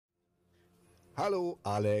Hello,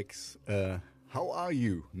 Alex. How are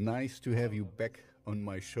you? Nice to have you back on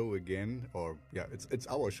my show again. Or yeah, it's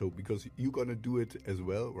our show because you're gonna do it as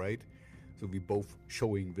well, right? So we both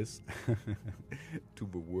showing this to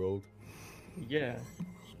the world. Yeah,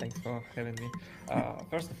 thanks for having me.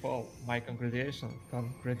 First of all, my congratulations.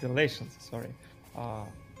 Congratulations. Sorry. Uh,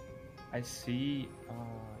 I see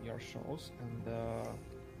your shows, and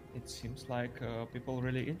it seems like people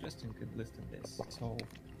really interested in listening this. So,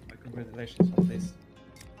 my congratulations on this.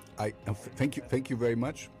 Thank you very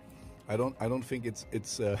much. I don't think it's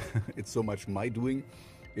it's so much my doing.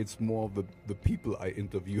 It's more the people I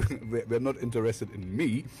interview. They're not interested in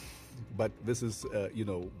me, but this is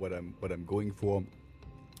what I'm going for,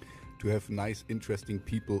 to have nice, interesting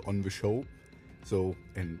people on the show. So,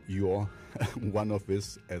 and you're one of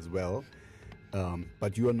this as well.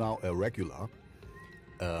 But you are now a regular.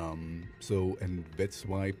 And that's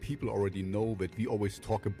why people already know that we always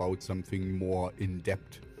talk about something more in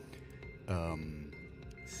depth.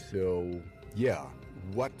 So, yeah,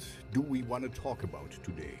 what do we want to talk about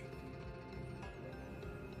today?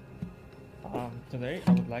 Today,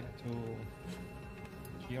 I would like to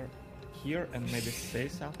hear and maybe say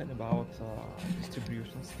something about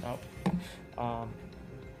distribution stuff.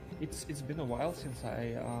 It's been a while since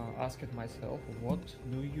I asked myself, what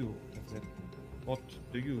do you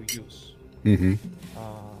use? Mm-hmm.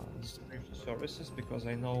 Distribution services, because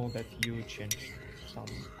I know that you changed some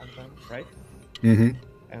of them, right? Mm-hmm.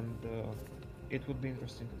 And it would be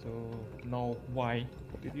interesting to know why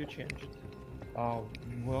did you change it?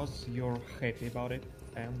 Was you happy about it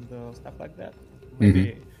and stuff like that?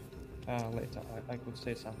 Maybe later I could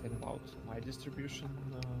say something about my distribution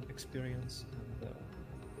experience. And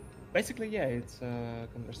basically, yeah, it's a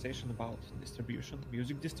conversation about distribution,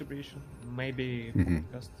 music distribution, maybe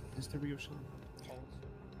podcast distribution also.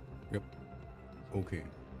 Yep. Okay.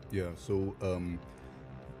 Yeah. So,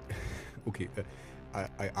 okay.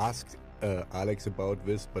 I asked Alex about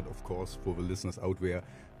this, but of course, for the listeners out there,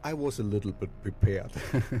 I was a little bit prepared.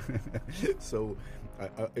 So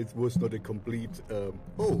it was not a complete,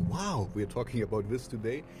 oh, wow, we're talking about this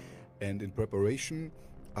today. And in preparation,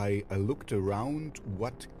 I looked around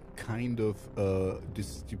what kind of,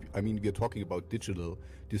 we're talking about digital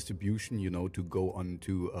distribution, to go on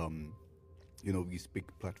to, these big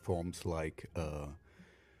platforms like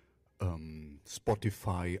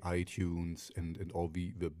Spotify, iTunes, and all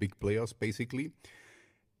the big players, basically.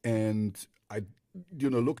 And I,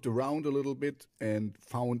 looked around a little bit and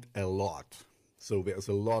found a lot. So there's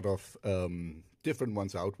a lot of different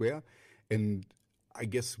ones out there. And I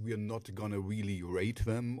guess we're not going to really rate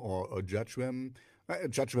them or judge them.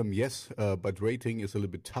 Judge them, yes, but rating is a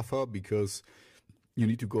little bit tougher because you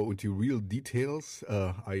need to go into real details.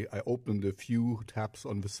 I opened a few tabs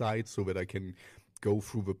on the site so that I can go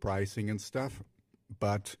through the pricing and stuff.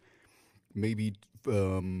 But maybe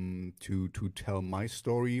to tell my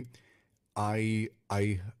story, I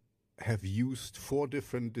have used 4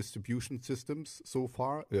 different distribution systems so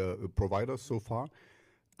far, providers so far.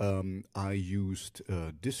 I used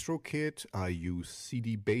DistroKid, I use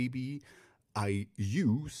CD Baby, I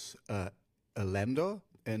use a lender,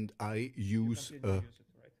 and I use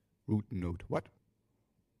root node. What?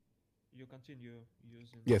 You continue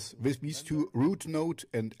using. Yes, with these two, root node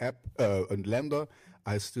and app and lender,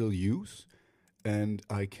 I still use, and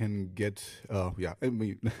I can get. We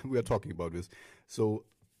are talking about this. So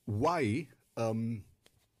why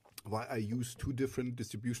I use 2 different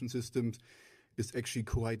distribution systems is actually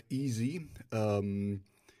quite easy,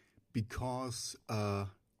 because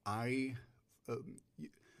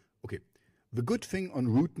okay. The good thing on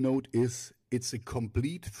root node is it's a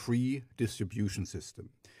complete free distribution system.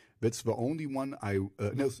 That's the only one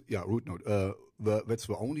root node. That's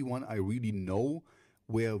the only one I really know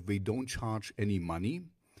where they don't charge any money.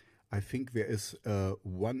 I think there is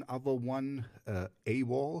one other one,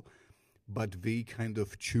 AWOL, but they kind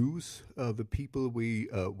of choose the people we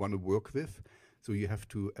want to work with. So you have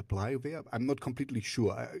to apply there. I'm not completely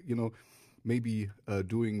sure. Maybe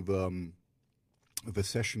during the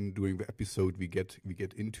session, during the episode, we get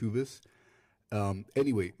into this.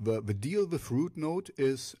 Anyway, the deal with root node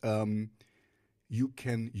is you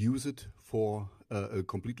can use it for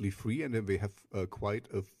completely free, and then they have quite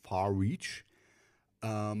a far reach.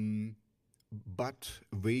 But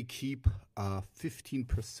they keep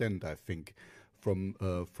 15%, I think, from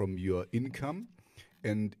your income.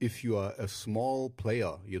 And if you are a small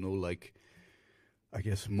player, like I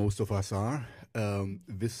guess most of us are,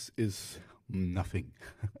 this is nothing.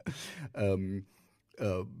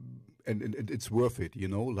 and it's worth it, you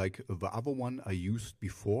know. Like the other one I used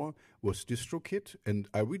before was DistroKit, and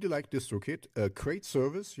I really like DistroKit. Great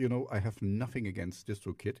service, you know. I have nothing against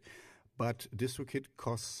DistroKit, but DistroKit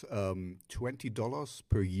costs $20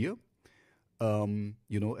 per year,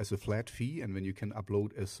 you know, as a flat fee, and then you can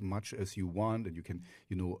upload as much as you want, and you can,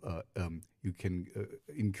 you know,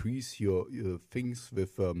 increase your things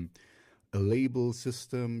with a label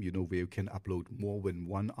system, you know, where you can upload more than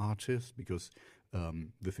one artist, because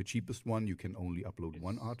with the cheapest one you can only upload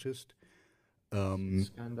one artist. It's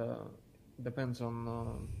kind of depends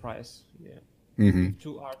on price. Yeah, Mm-hmm. with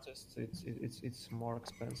two artists, it's more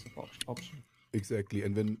expensive option. Exactly,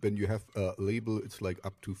 and when you have a label, it's like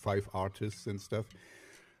up to 5 artists and stuff.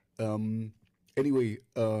 Anyway,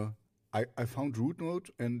 I found Root Note,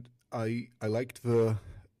 and I liked the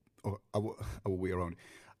our way around.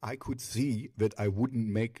 I could see that I wouldn't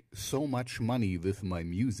make so much money with my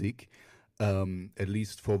music, at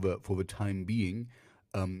least for the time being,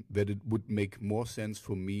 that it would make more sense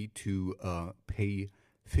for me to pay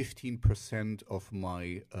 15% of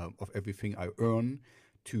my of everything I earn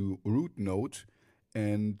to Root Note,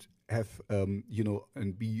 and have you know,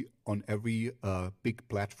 and be on every big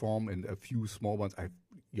platform and a few small ones.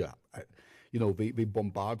 You know, they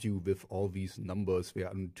bombard you with all these numbers. They are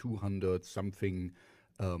on 200 something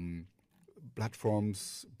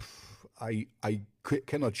platforms. I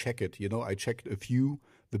cannot check it. You know, I checked a few,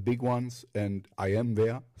 the big ones, and I am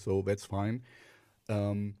there, so that's fine.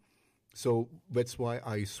 So that's why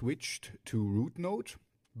I switched to Root Note.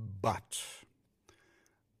 But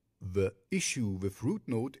the issue with Root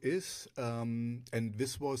Note is, and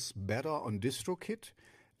this was better on DistroKit,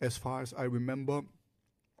 as far as I remember,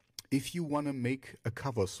 if you want to make a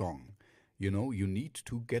cover song, you know, you need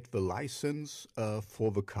to get the license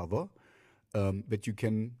for the cover, that you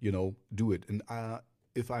can, you know, do it. And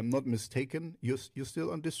if I'm not mistaken, you're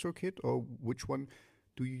still on DistroKit, or which one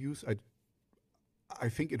do you use? I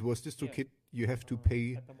think it was DistroKit. Yeah. You have to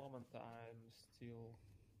pay. At the moment, I'm still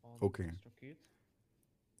on Okay. DistroKit.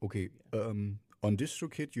 Okay. Yeah. On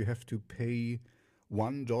DistroKit, you have to pay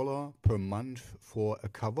 $1 per month for a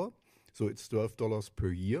cover, so it's $12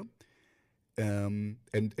 per year. And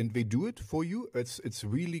they do it for you. It's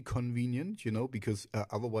really convenient, you know, because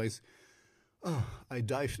otherwise, I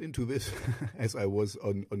dived into this as I was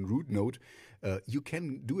on Root Note. You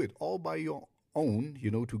can do it all by your own, you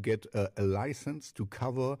know, to get a license to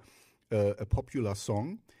cover a popular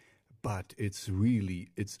song. But it's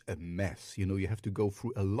a mess. You know, you have to go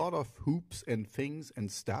through a lot of hoops and things and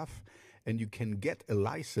stuff, and you can get a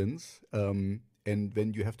license, and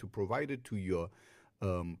then you have to provide it to your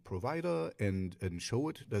provider and show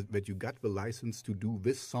it that you got the license to do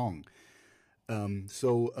this song. You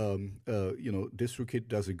know, DistroKit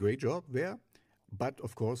does a great job there, but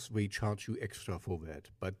of course they charge you extra for that.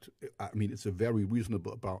 But I mean, it's a very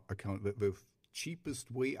reasonable account. The cheapest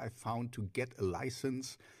way I found to get a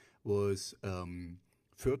license was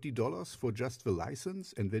 $30 for just the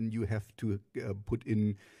license, and then you have to put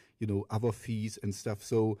in, you know, other fees and stuff.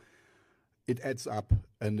 So it adds up,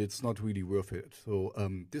 and it's not really worth it. So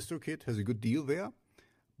DistroKit has a good deal there,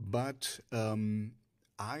 but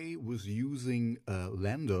I was using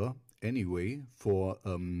Lander anyway for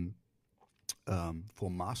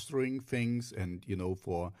mastering things, and you know,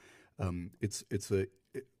 for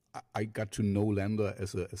I got to know Lander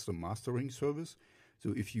as a mastering service.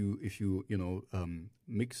 So if you you know,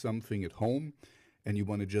 mix something at home, and you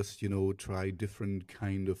want to just, you know, try different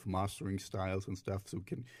kind of mastering styles and stuff, so you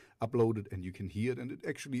can upload it and you can hear it, and it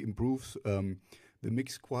actually improves the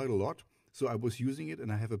mix quite a lot. So I was using it,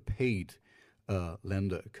 and I have a paid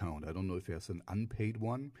Lander account. I don't know if there's an unpaid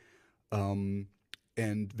one.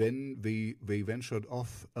 And then they ventured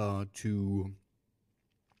off to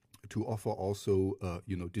offer also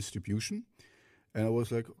you know, distribution. And I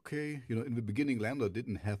was like, okay, you know, in the beginning, Lander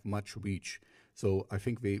didn't have much reach. So I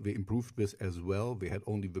think they improved this as well. They had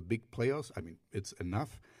only the big players. I mean, it's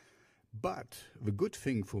enough. But the good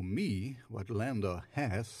thing for me, what Lander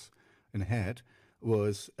has and had,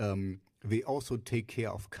 was they also take care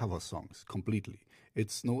of cover songs completely.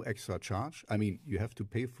 It's no extra charge. I mean, you have to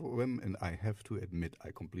pay for them, and I have to admit,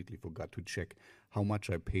 I completely forgot to check how much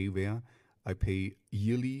I pay there. I pay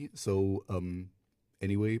yearly, so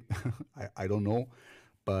anyway, I don't know,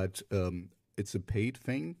 but it's a paid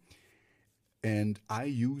thing, and I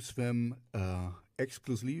use them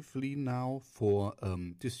exclusively now for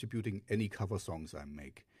distributing any cover songs I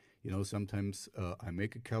make. You know, sometimes I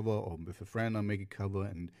make a cover, or with a friend I make a cover,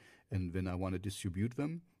 and when I want to distribute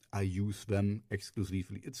them, I use them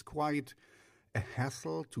exclusively. It's quite a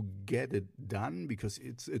hassle to get it done, because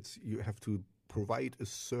it's you have to provide a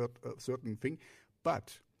certain thing,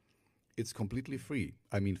 but it's completely free.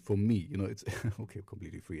 I mean, for me, it's okay,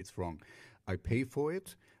 completely free. It's wrong. I pay for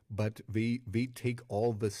it, but they take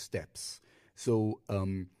all the steps. So,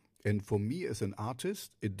 and for me as an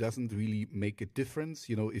artist, it doesn't really make a difference.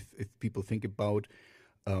 If people think about,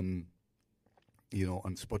 on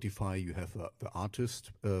Spotify, you have the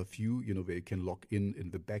artist view, where you can log in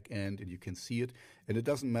the back end and you can see it. And it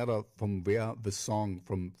doesn't matter from where the song,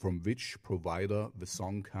 from which provider the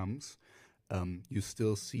song comes. You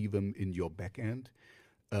still see them in your back end.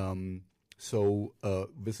 So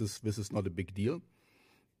this is not a big deal.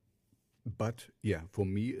 But yeah, for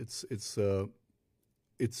me,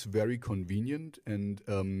 it's very convenient, and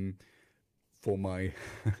for my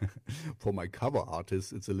for my cover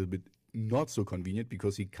artist, it's a little bit not so convenient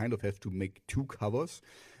because you kind of have to make two covers,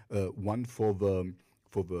 one for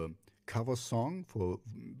the cover song,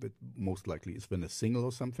 that most likely is then a single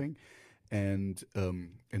or something, and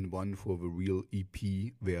one for the real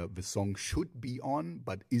EP where the song should be on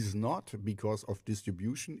but is not because of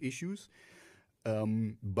distribution issues.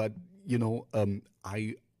 But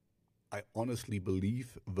I honestly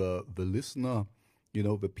believe the listener,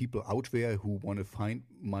 the people out there who want to find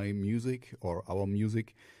my music or our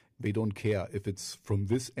music, they don't care if it's from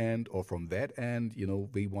this end or from that end.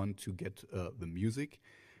 They want to get the music,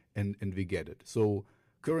 and we get it. So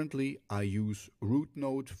currently, I use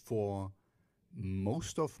RootNote for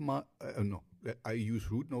most of my I use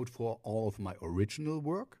RootNote for all of my original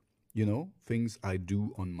work. Things I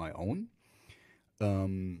do on my own.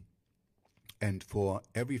 And for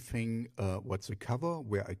everything, what's a cover,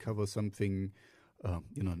 where I cover something,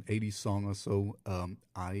 an 80s song or so,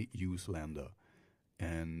 I use Lander.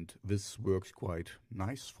 And this works quite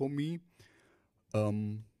nice for me.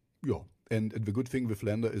 Yeah, and the good thing with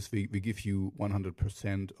Lander is we give you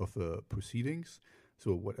 100% of the proceedings.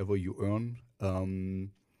 So whatever you earn,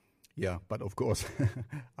 yeah, but of course,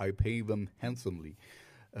 I pay them handsomely.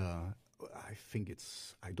 I think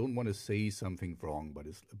I don't want to say something wrong, but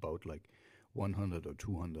it's about like $100 or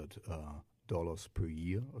 $200 per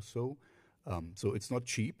year or so. So it's not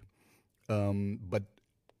cheap. But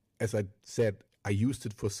as I said, I used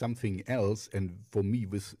it for something else, and for me,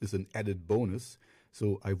 this is an added bonus.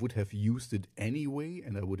 So I would have used it anyway,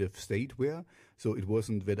 and I would have stayed there. So it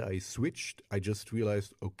wasn't that I switched. I just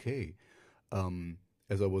realized, okay,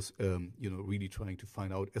 as I was, really trying to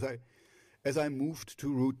find out, as I moved to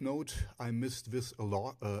RootNote, I missed this a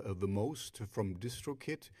lot, the most from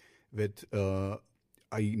DistroKit, that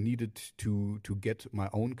I needed to get my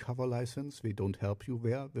own cover license. They don't help you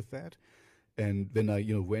there with that. And then I,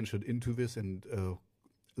 ventured into this, and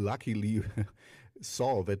luckily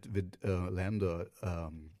saw that Lander,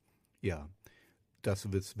 does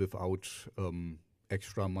this without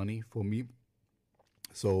extra money for me.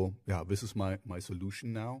 So yeah, this is my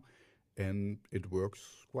solution now, and it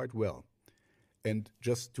works quite well. And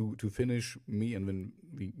just to finish me, and then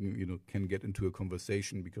we can get into a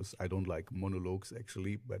conversation, because I don't like monologues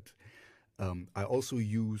actually, but I also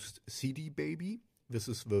used CD Baby. This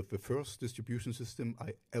is the first distribution system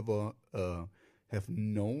I ever have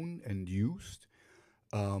known and used.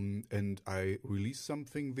 And I released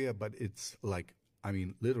something there, but it's like,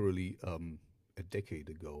 literally a decade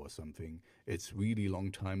ago or something. It's really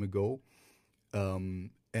long time ago. And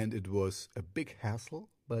it was a big hassle,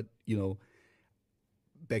 but,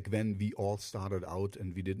 back then we all started out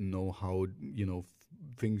and we didn't know how,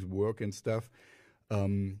 things work and stuff.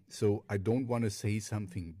 So I don't want to say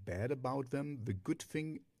something bad about them. The good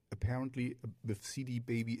thing apparently with CD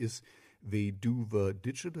Baby is they do the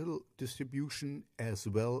digital distribution as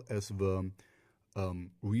well as the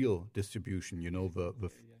real distribution,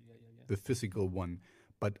 the physical one.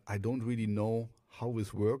 But I don't really know how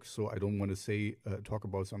this works, so I don't want to talk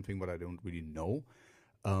about something that I don't really know.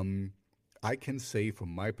 I can say from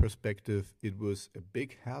my perspective, it was a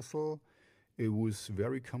big hassle. It was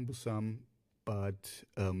very cumbersome, but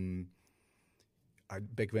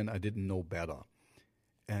back then I didn't know better.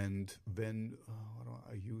 And then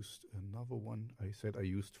I used another one. I said I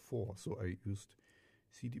used 4, so I used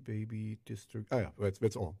CD Baby,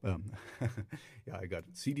 that's all. Yeah, I got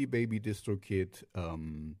it. CD Baby, DistroKit,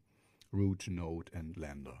 RootNote, and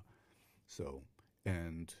Lander. So,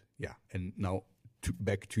 and yeah, and now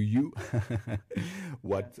back to you.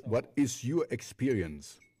 What is your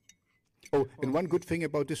experience? Oh, and one good thing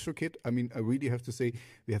about DistroKit, I really have to say,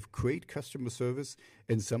 we have great customer service,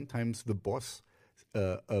 and sometimes the boss,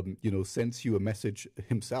 sends you a message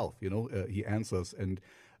himself. He answers, and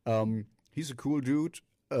he's a cool dude.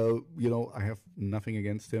 I have nothing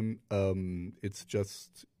against him. It's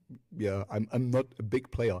just, yeah, I'm not a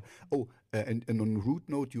big player. Oh, and on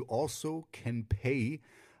RootNote you also can pay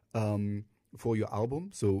for your album.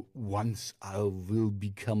 So once I will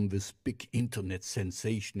become this big internet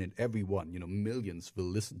sensation and everyone, millions will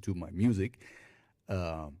listen to my music,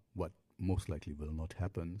 what most likely will not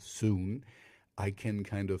happen soon, I can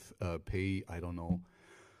kind of pay, I don't know,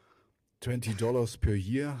 $20 per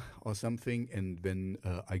year or something, and then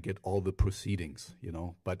I get all the proceedings,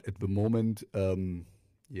 But at the moment,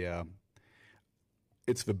 yeah,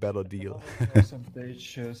 it's the better deal.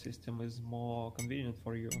 Percentage system is more convenient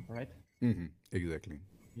for you, right? Exactly.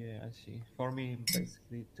 Yeah, I see. For me,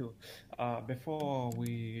 basically, too. Before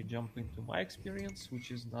we jump into my experience,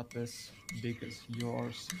 which is not as big as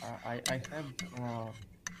yours, I have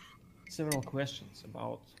several questions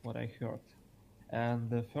about what I heard. And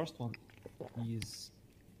the first one is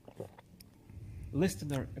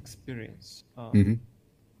listener experience.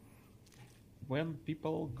 When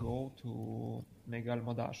people go to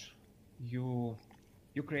Megalmodas, you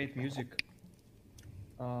create music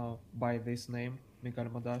by this name,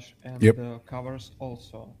 Megalmodas, and Yep. the covers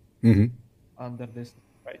also under this,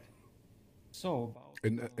 right? So about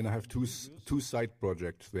And I have do you use two side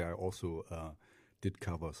projects where I also did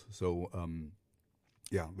covers. So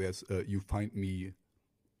yeah, there's you find me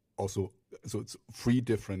also. So it's 3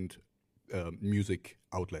 different music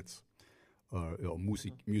outlets or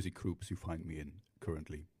music groups you find me in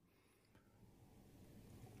currently.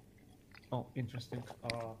 Oh, interesting.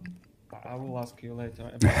 I will ask you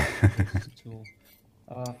later about this too.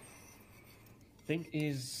 Thing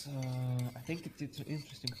is, I think it's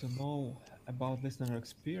interesting to know about listener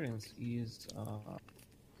experience is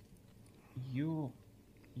you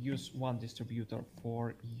use one distributor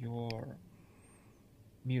for your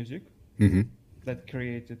music that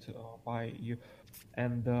created by you,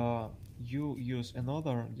 and you use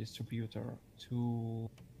another distributor to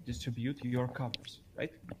distribute your covers,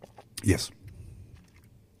 right? Yes.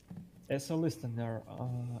 As a listener,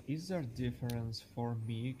 is there difference for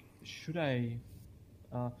me? Should I,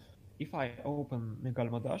 if I open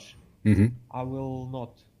Megalmodas, I will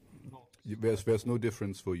not notice. There's no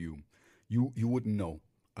difference for you. You wouldn't know.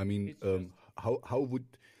 I mean, how would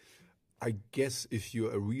I guess if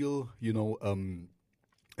you're a real,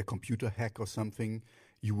 a computer hack or something,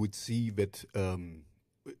 you would see that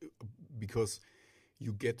because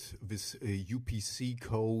you get this UPC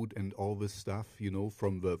code and all this stuff,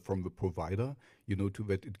 from the provider, to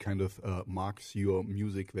that it kind of marks your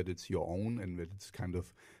music that it's your own and that it's kind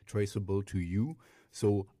of traceable to you.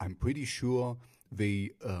 So I'm pretty sure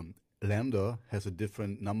the Lander has a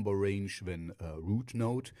different number range than root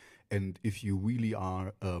node, and if you really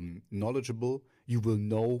are knowledgeable, you will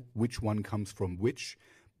know which one comes from which.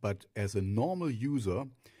 But as a normal user,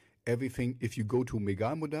 everything, if you go to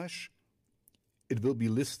Megalmodas, it will be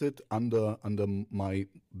listed under my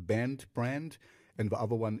band brand, and the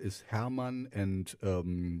other one is Hermann and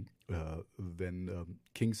then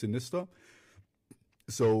King Sinister.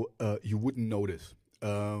 So you wouldn't notice.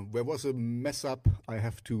 There was a mess up I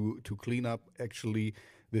have to clean up actually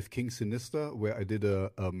with King Sinister, where I did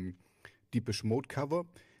a Deepish Mode cover,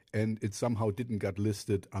 and it somehow didn't get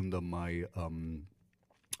listed under my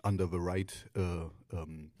under the right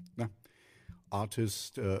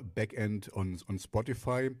artist back end on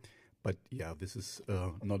Spotify. But yeah, this is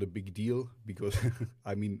not a big deal because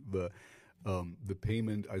I mean the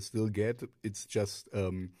payment I still get. It's just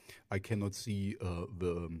I cannot see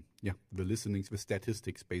the listenings, the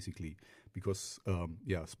statistics basically, because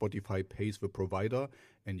Spotify pays the provider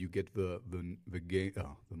and you get the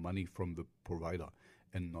money from the provider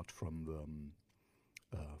and not from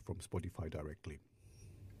Spotify directly.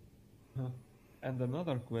 And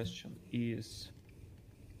another question is,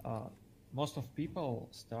 most of people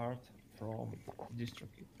start from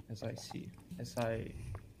DistroKid, as I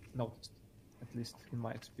noticed, at least in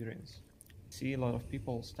my experience. I see a lot of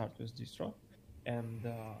people start with distro, and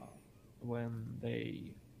when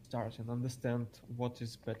they start and understand what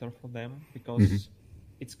is better for them, because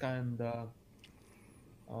it's kind of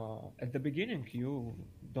at the beginning you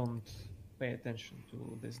don't pay attention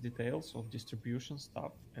to these details of distribution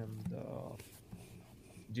stuff, and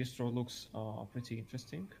distro looks pretty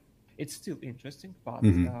interesting. It's still interesting, but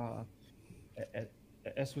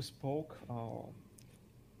as we spoke,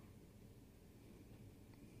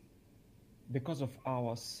 because of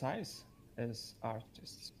our size as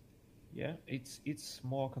artists, it's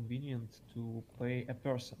more convenient to pay a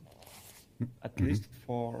person, at least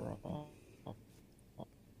for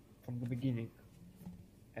from the beginning.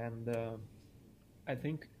 And I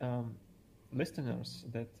think listeners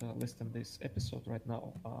that listen this episode right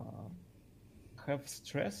now have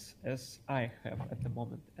stress as I have at the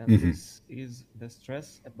moment, and this is the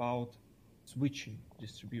stress about switching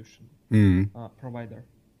distribution provider.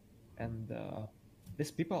 and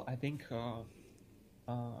these people, I think,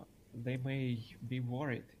 they may be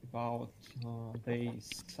worried about their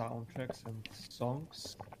soundtracks and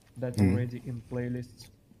songs that already in playlists,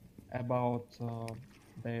 about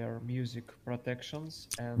their music protections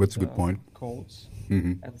and That's a good point. codes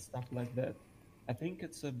Mm-hmm. and stuff like that. I think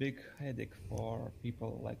it's a big headache for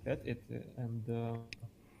people like that. It would be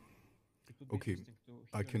Okay, interesting to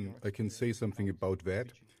hear your I can say experience something about that.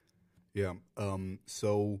 switching. Yeah.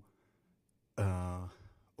 So,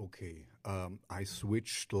 okay. I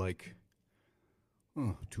switched like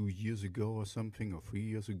 2 years ago or something, or 3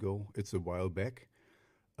 years ago. It's a while back.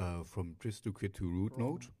 From DistroKid to root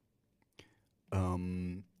node.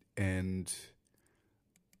 And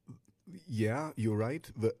yeah, you're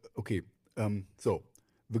right. So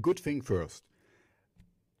the good thing first.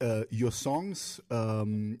 Your songs,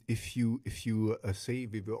 if you say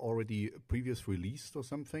they were already previous released or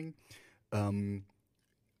something, I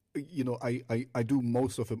do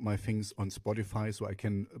most of my things on Spotify, so I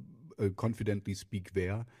can confidently speak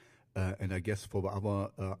there. And I guess for the other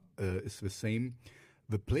is the same.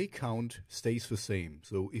 The play count stays the same.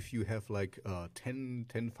 So if you have like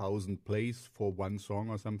 10,000 plays for one song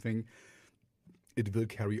or something, it will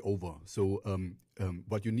carry over. So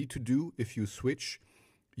what you need to do if you switch,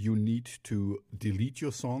 you need to delete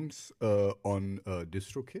your songs on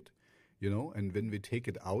DistroKid, and then we take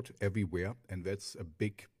it out everywhere, and that's a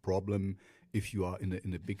big problem if you are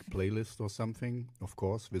in a big playlist or something. Of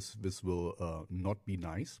course, this will not be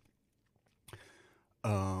nice.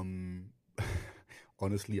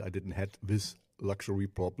 Honestly, I didn't have this luxury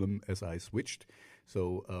problem as I switched.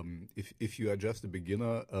 So if you are just a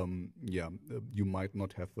beginner, you might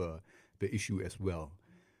not have the issue as well.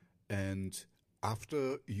 And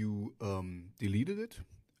after you deleted it,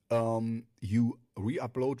 you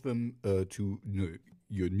re-upload them to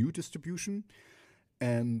your new distribution,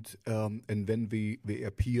 and then they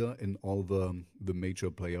appear in all the major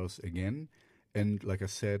players again. And like I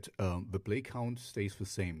said, the play count stays the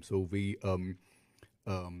same. So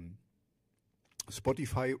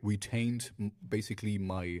Spotify retained basically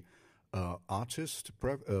my artist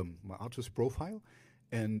profile,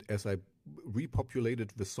 and as I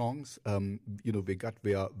repopulated the songs, they got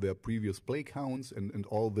their previous play counts and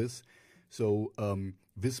all this. So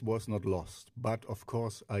this was not lost. But of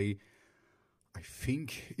course, I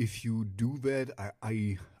think if you do that,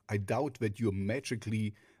 I doubt that you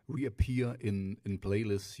magically reappear in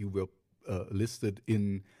playlists you were listed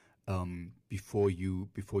in before you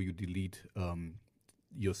delete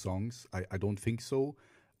your songs. I don't think so.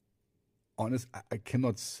 Honest, I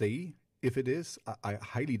cannot say if it is. I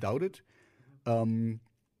highly doubt it.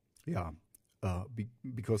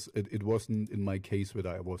 Because it wasn't in my case that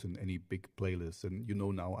I was in any big playlist, and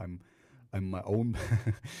now I'm my own.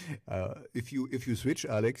 If you switch,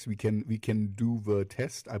 Alex, we can do the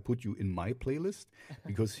test. I put you in my playlist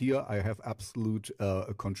because here I have absolute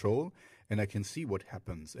control, and I can see what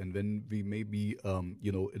happens. And then we maybe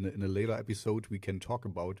in a later episode we can talk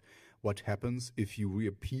about what happens if you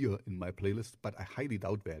reappear in my playlist. But I highly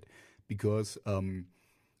doubt that, because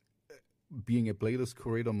being a playlist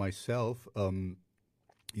curator myself, you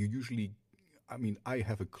usually, I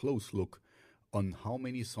have a close look on how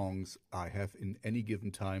many songs I have in any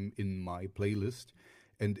given time in my playlist.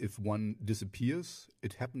 And if one disappears,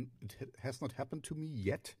 it has not happened to me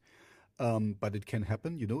yet, but it can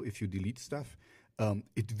happen, if you delete stuff.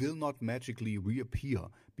 It will not magically reappear,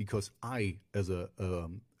 because I, as a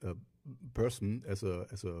person, as a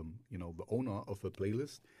the owner of a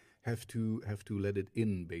playlist, have to let it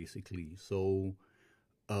in, basically. So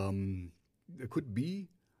it could be,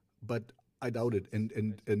 but I doubt it.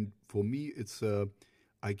 And for me, it's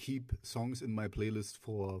I keep songs in my playlist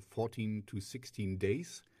for 14 to 16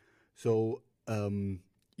 days. So and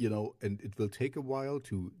it will take a while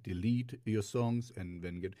to delete your songs and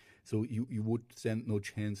then get. So you would stand no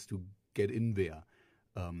chance to get in there,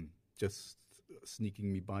 just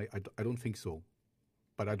sneaking me by. I don't think so,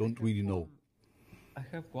 but I don't really know. I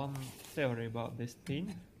have one theory about this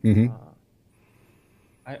thing. Mm-hmm.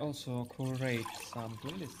 I also curate some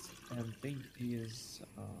playlists, and thing is,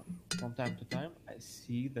 from time to time, I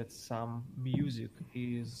see that some music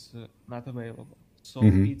is not available. So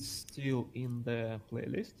it's still in the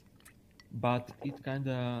playlist, but it's kind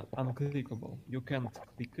of unclickable. You can't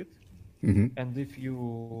click it, and if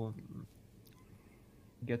you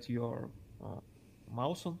get your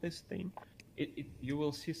mouse on this thing, you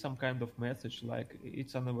will see some kind of message like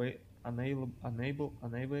it's unavailable.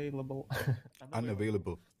 Unavailable.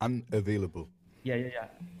 Yeah.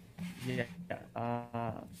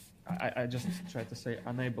 I just tried to say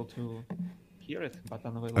unable to hear it, but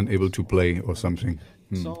unavailable. Unable to play or something.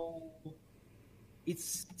 So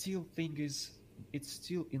it's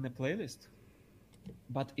still in a playlist,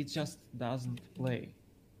 but it just doesn't play.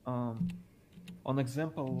 On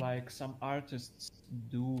example, like some artists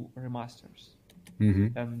do remasters,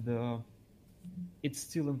 and it's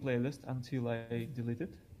still in playlist until I delete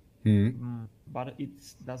it. But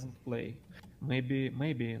it doesn't play.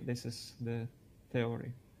 Maybe this is the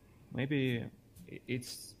theory. Maybe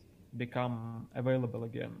it's become available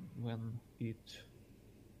again when it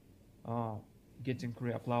getting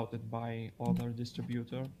re-uploaded by other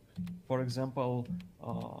distributor. For example,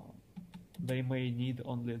 they may need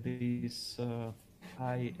only this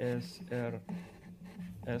ISRS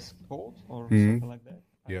code or something like that.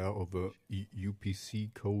 Yeah, or the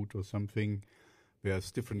UPC code or something.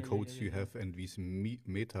 There's different codes you have and these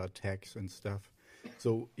meta tags and stuff.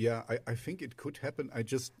 So yeah, I think it could happen. I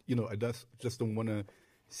just I just don't want to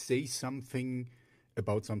say something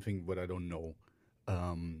about something what I don't know.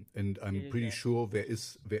 And I'm pretty sure there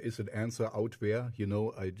is an answer out there.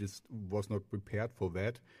 I just was not prepared for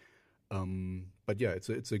that. But yeah,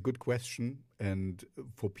 it's a good question, and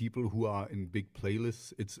for people who are in big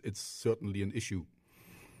playlists, it's certainly an issue.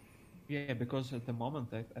 Yeah, because at the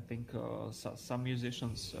moment, I think some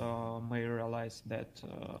musicians may realize that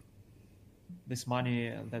this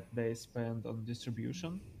money that they spend on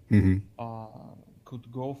distribution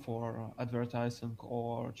could go for advertising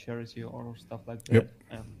or charity or stuff like that. Yep.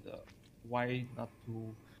 And why not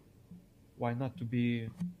to be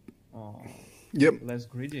less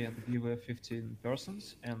greedy and give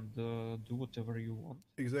 15% and do whatever you want.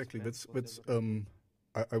 Exactly. That's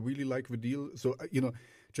I really like the deal. So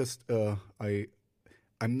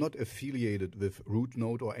I'm not affiliated with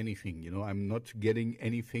Rootnote or anything. I'm not getting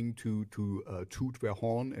anything to toot their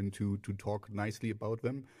horn and to talk nicely about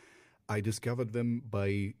them. I discovered them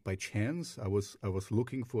by chance. I was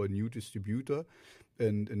looking for a new distributor,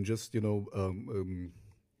 and just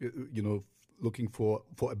looking for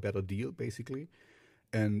a better deal basically,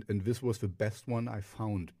 and this was the best one I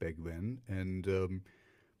found back then. And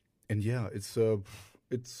yeah, it's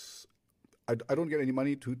I don't get any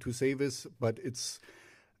money to say this, but it's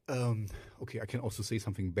okay. I can also say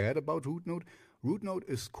something bad about Rootnote. Rootnote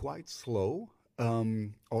is quite slow.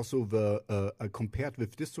 Also, compared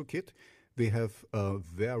with DistroKit, they have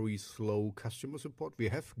very slow customer support. We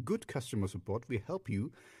have good customer support. We help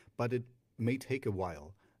you, but it may take a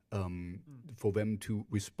while for them to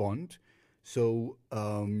respond. So,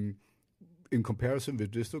 in comparison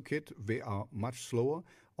with DistroKit, they are much slower.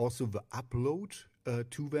 Also, the upload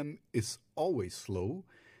to them is always slow.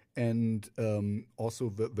 And also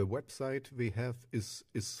the website they have is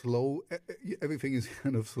slow. Everything is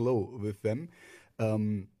kind of slow with them,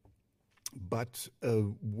 but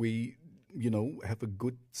we have a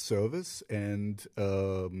good service, and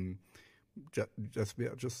we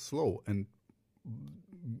are just slow. And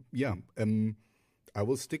yeah, I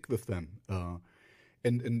will stick with them.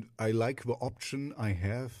 And I like the option I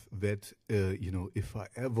have that if I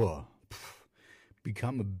ever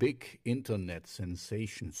become a big internet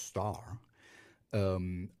sensation star,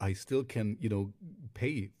 I still can,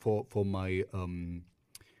 pay for my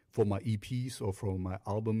EPs or for my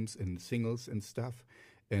albums and singles and stuff,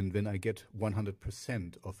 and then I get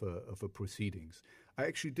 100% of a proceedings. I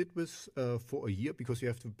actually did this for a year because you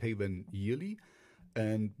have to pay them yearly,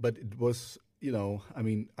 but it was,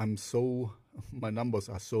 my numbers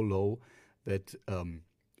are so low that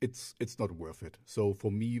it's not worth it. So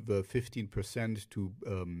for me, the 15%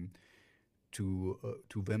 to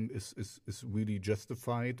them is really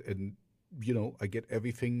justified, and I get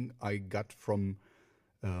everything I got from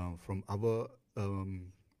other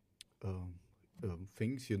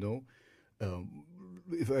things.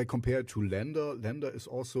 If I compare it to Lender is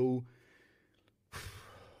also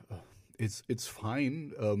it's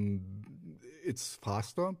fine. It's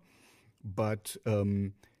faster, but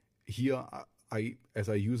here. As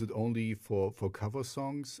I use it only for cover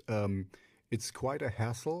songs, it's quite a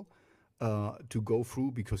hassle to go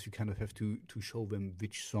through, because you kind of have to show them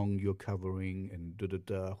which song you're covering and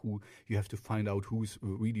who you have to find out who's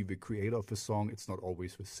really the creator of the song. It's not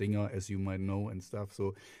always the singer, as you might know, and stuff.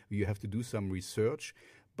 So you have to do some research,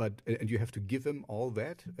 and you have to give them all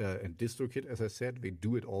that. And DistroKit, as I said, they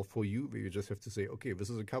do it all for you. You just have to say, okay, this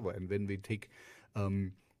is a cover, and then they take.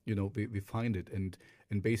 We find it, and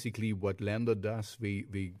basically what Lander does,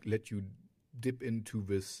 they let you dip into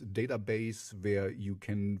this database where you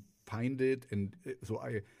can find it, and so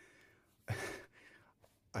I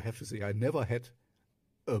have to say I never had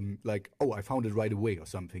I found it right away or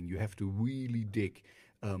something. You have to really dig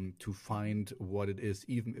to find what it is,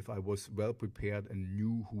 even if I was well prepared and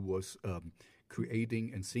knew who was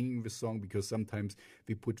creating and singing the song, because sometimes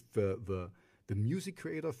they put the the music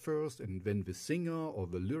creator first, and then the singer or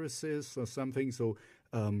the lyricist or something. So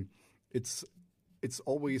it's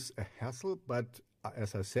always a hassle, but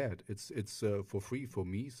as I said, it's for free for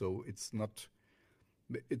me. So it's not.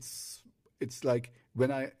 It's like when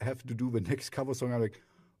I have to do the next cover song, I'm like,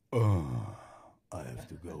 oh, I have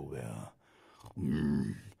to go there.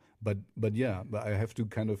 But I have to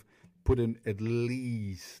kind of put in at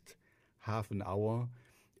least half an hour,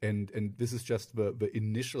 and this is just the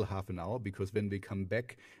initial half an hour, because when they come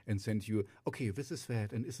back and send you, okay, this is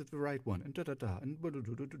that, and is it the right one, and and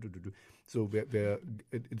so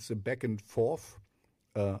it's a back and forth.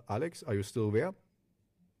 Alex, are you still there?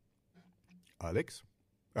 Alex?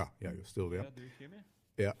 Ah, yeah, you're still there. Yeah, do you hear me?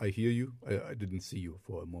 Yeah, I hear you. I didn't see you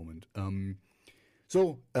for a moment.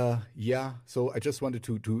 So I just wanted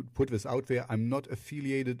to put this out there. I'm not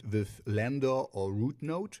affiliated with Lander or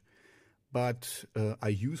RootNote, but I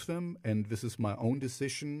use them, and this is my own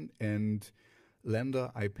decision. And Lander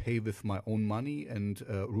I pay with my own money, and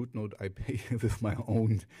RootNote I pay with my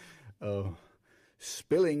own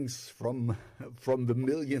spillings from the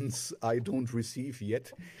millions I don't receive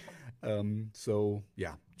yet. So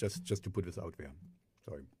yeah, just to put this out there.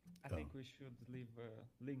 Sorry. I think we should leave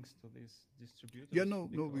links to these distributors. Yeah, no,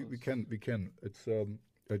 we can. It's I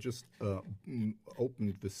just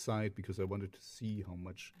opened the site because I wanted to see how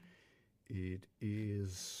much it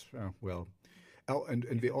is. Well, oh,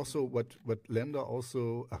 and they also what Lender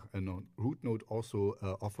also RootNote also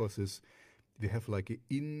offers is they have like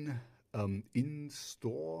an in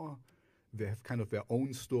store. They have kind of their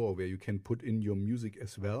own store where you can put in your music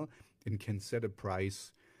as well and can set a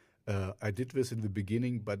price. I did this in the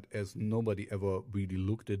beginning, but as nobody ever really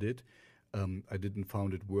looked at it, I didn't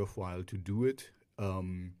found it worthwhile to do it.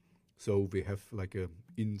 So we have like a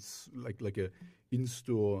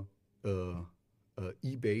in-store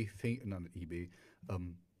eBay thing, not eBay,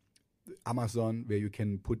 Amazon, where you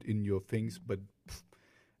can put in your things, but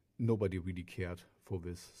nobody really cared for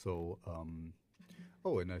this. So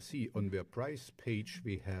and I see on their price page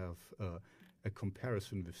we have a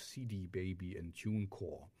comparison with CD Baby and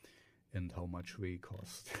TuneCore and how much they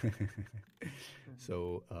cost.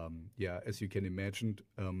 So as you can imagine,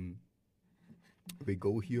 we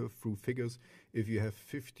go here through figures. If you have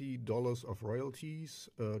 $50 of royalties,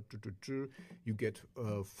 you get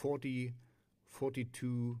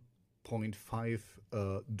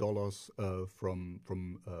 $42.5 from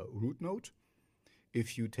RootNote.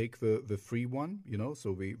 If you take the free one,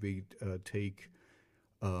 so we take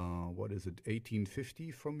what is it,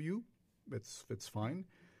 $18.50 from you. That's fine,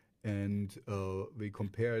 and we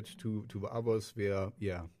compare it to the others where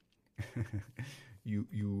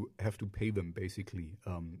you have to pay them basically.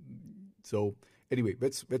 So anyway,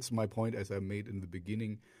 that's my point, as I made in the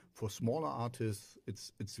beginning. For smaller artists,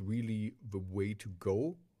 it's really the way to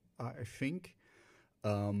go, I think,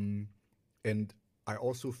 and I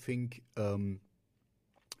also think.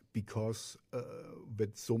 Because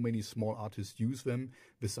that so many small artists use them,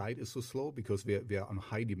 the site is so slow because they're on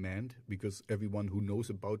high demand. Because everyone who knows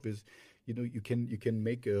about this, you can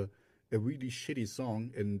make a really shitty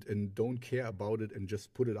song and don't care about it and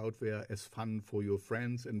just put it out there as fun for your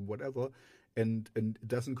friends and whatever, and it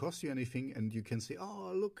doesn't cost you anything, and you can say,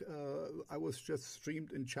 oh look, I was just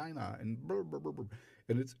streamed in China and blah, blah, blah, blah.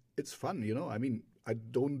 And it's fun, I mean, I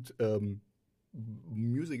don't.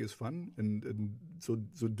 Music is fun, and so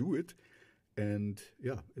do it, and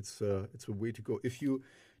it's a way to go. If you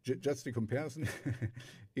just a comparison,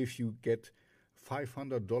 if you get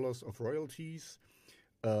 $500 of royalties,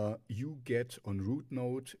 you get on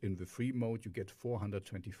RootNote in the free mode you get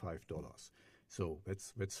 $425. So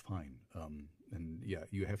that's fine. And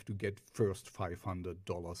you have to get first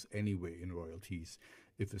 $500 anyway in royalties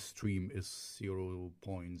if a stream is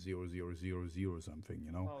 0.0000 something,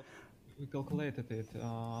 We calculated it.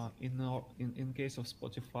 In case of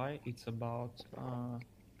Spotify, it's about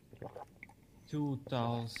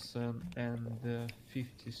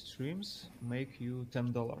 2,050 streams make you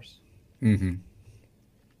 $10. Mm-hmm.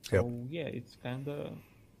 So it's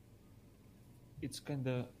kind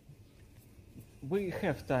of. We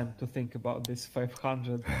have time to think about this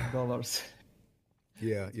 $500.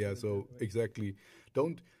 Yeah. So exactly.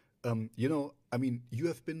 Don't. I mean, you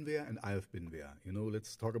have been there and I have been there.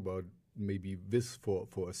 Let's talk about maybe this for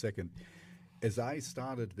a second. As I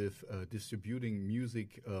started with distributing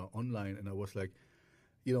music online, and I was like,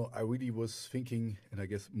 I really was thinking, and I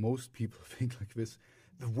guess most people think like this,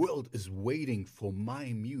 the world is waiting for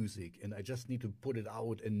my music and I just need to put it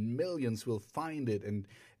out and millions will find it. And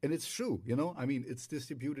it's true, I mean, it's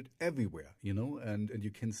distributed everywhere, and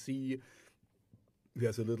you can see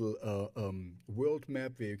there's a little world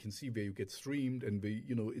map where you can see where you get streamed, and where,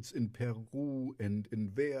 it's in Peru and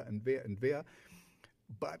in where and where and where.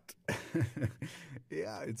 But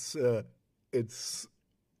yeah, it's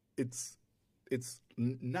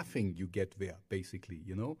nothing you get there basically.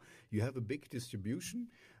 You have a big distribution.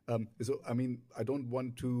 So I mean, I don't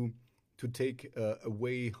want to take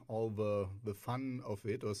away all the fun of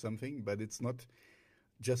it or something, but it's not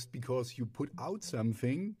just because you put out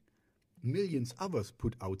something, millions others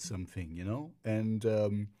put out something, and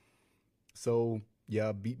so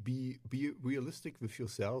yeah, be realistic with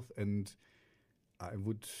yourself. And I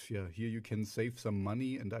would, yeah, here you can save some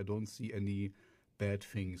money, and I don't see any bad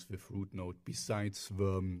things with Root Note besides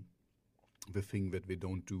the thing that we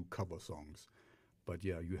don't do cover songs. But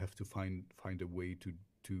yeah, you have to find a way to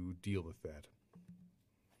deal with that.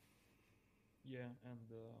 Yeah,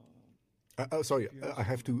 and Sorry, I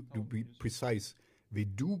have to be precise. We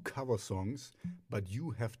do cover songs, but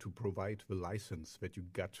you have to provide the license that you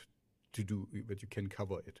got to do, that you can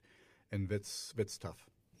cover it, and that's tough.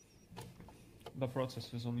 The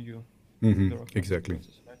process is on you. Exactly.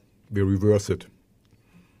 Process, right? We reverse it.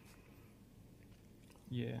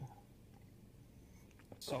 Yeah.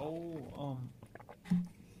 So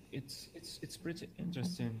it's pretty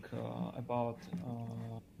interesting about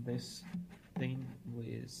this thing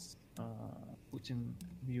with putting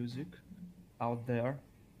music out there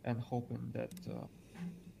and hoping that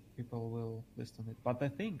people will listen to it. But the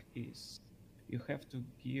thing is, you have to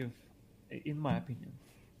give, in my opinion,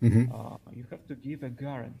 you have to give a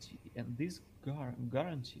guarantee, and this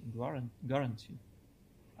guarantee,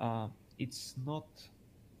 it's not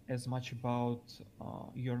as much about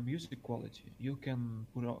your music quality. You can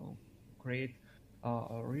create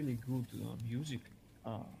a really good music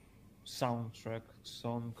soundtrack,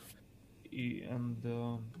 song, and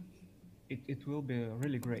it will be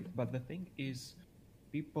really great. But the thing is,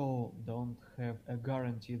 people don't have a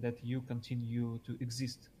guarantee that you continue to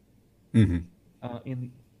exist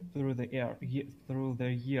through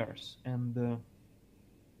the years. And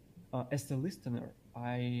as a listener,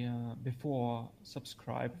 I before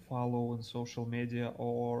subscribe, follow on social media,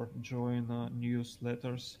 or join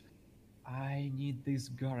newsletters, I need this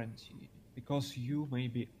guarantee, because you may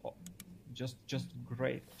be just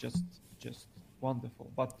great, just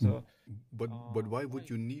wonderful, but why would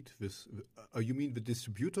you need this? You mean the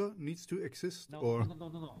distributor needs to exist? No.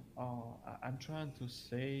 I'm trying to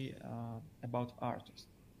say about artists.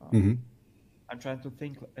 I'm trying to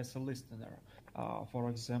think as a listener. For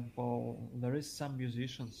example, there is some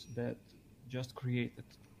musicians that just created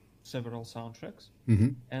several soundtracks,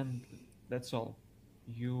 and that's all.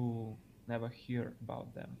 You never hear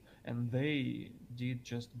about them, and they did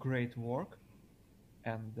just great work.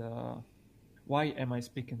 And why am I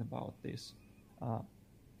speaking about this?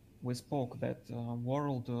 We spoke that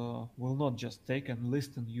world will not just take and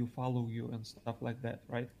listen you, follow you, and stuff like that,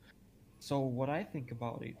 right? So what I think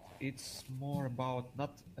about it, it's more about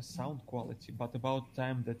not a sound quality, but about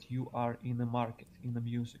time that you are in a market, in the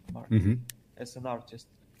music market, as an artist.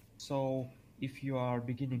 So if you are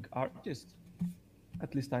beginning artist,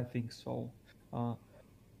 at least I think so,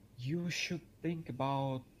 you should think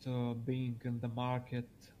about being in the market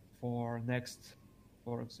for next,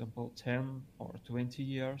 for example, 10 or 20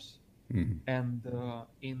 years. And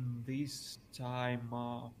in this time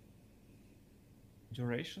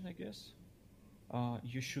duration, I guess,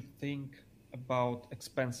 you should think about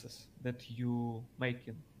expenses that you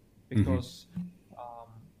making, because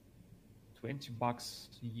 $20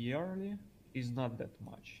 yearly is not that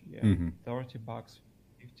much. Yeah, $30,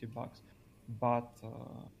 $50, but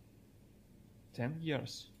 10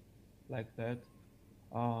 years like that,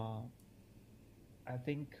 I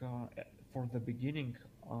think for the beginning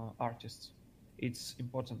artists, it's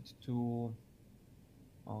important to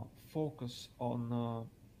focus on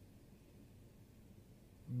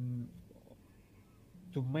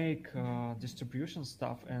to make distribution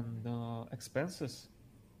stuff and expenses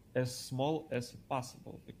as small as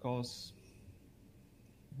possible, because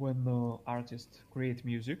when artists create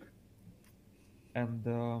music and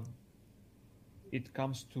it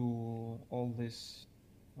comes to all these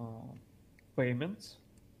payments,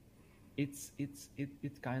 it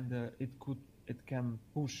can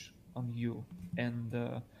push on you, and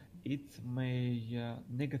it may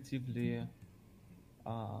negatively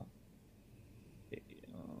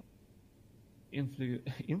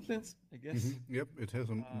influence, I guess. Yep, it has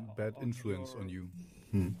a bad influence on you.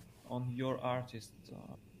 On your artist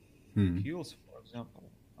skills, for example.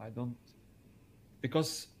 I don't,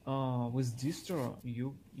 because with distro,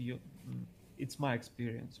 you it's my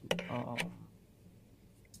experience.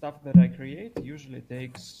 Stuff that I create usually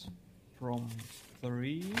takes from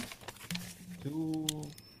 3 to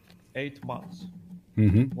 8 months,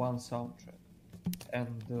 one soundtrack,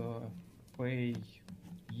 and pay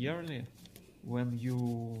yearly when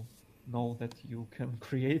you know that you can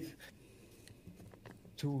create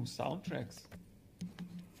 2 soundtracks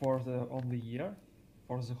for the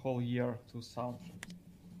whole year, 2 soundtracks.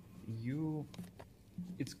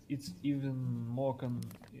 It's even more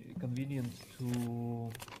convenient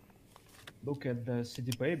to look at the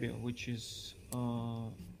CD Baby, which is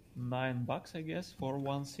 $9, I guess, for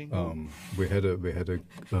one single. We had a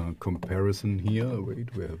comparison here.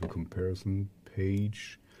 Wait, we have a comparison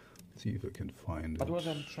page. Let's see if I can find But it. what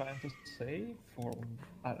I'm trying to say, for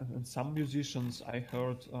some musicians, I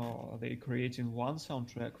heard they creating one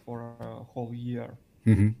soundtrack for a whole year,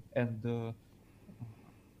 and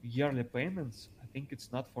yearly payments. I think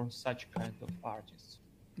it's not for such kind of artists.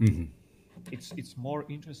 It's more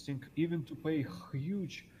interesting even to pay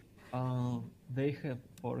huge. They have,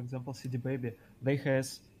 for example, CD Baby. They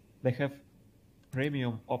have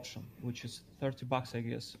premium option, which is $30, I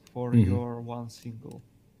guess, for your one single,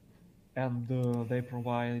 and they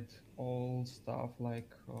provide all stuff like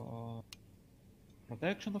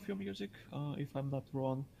protection of your music, if I'm not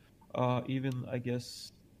wrong. Even, I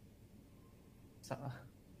guess,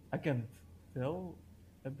 I can't tell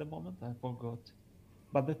at the moment. I forgot.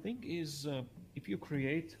 But the thing is, if you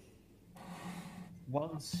create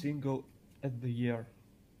one single at the year,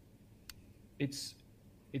 it's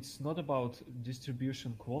not about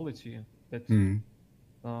distribution quality, that thing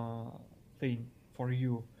for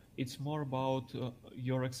you. It's more about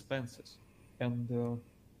your expenses. And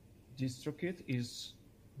DistroKid is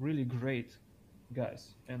really great,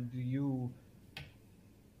 guys. And you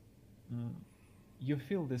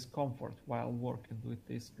feel this comfort while working with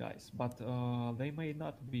these guys, but they may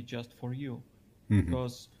not be just for you,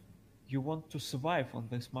 because you want to survive on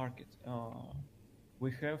this market.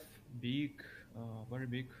 We have very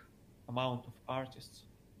big amount of artists,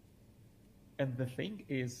 and the thing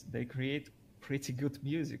is, they create pretty good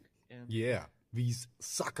music. And yeah, these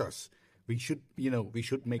suckers. We should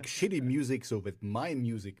make shitty music so that my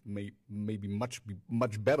music may be much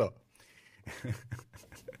better.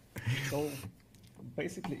 So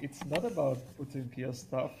basically, it's not about putting your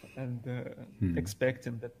stuff and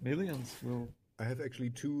expecting that millions will. I have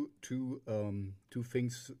actually two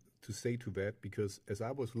things to say to that, because as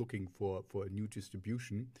I was looking for a new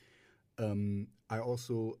distribution, I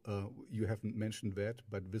also you haven't mentioned that,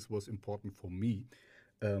 but this was important for me.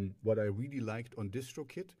 What I really liked on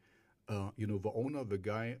DistroKid, the owner, the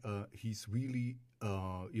guy, he's really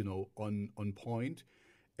on point,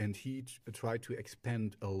 and he tried to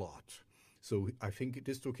expand a lot. So I think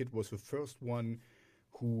DistroKid was the first one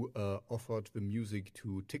who offered the music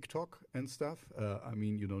to TikTok and stuff. I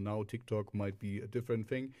mean, now TikTok might be a different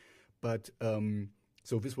thing, but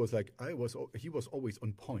so this was like he was always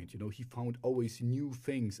on point. He found always new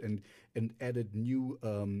things and added new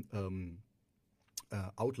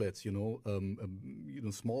outlets.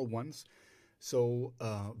 Small ones. So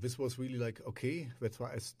this was really like, okay, that's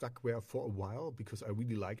why I stuck there for a while, because I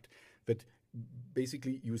really liked that.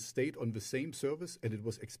 Basically, you stayed on the same service and it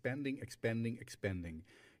was expanding,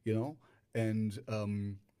 and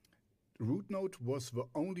RootNote was the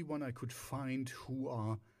only one I could find who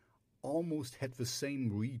almost had the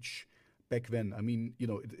same reach back then. I mean,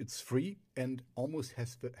 it's free and almost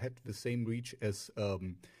had the same reach as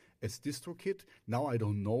DistroKid. Now I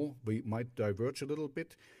don't know; we might diverge a little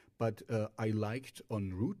bit, but I liked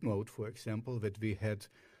on RootNote, for example, that we had.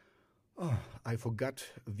 Oh, I forgot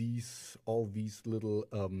all these little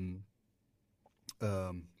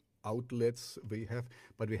outlets they have,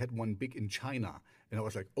 but we had one big in China, and I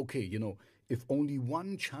was like, okay, if only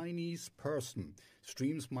one Chinese person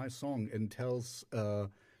streams my song and tells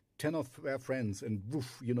 10 of their friends, and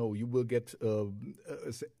woof, you will get a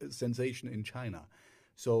sensation in China.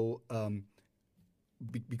 So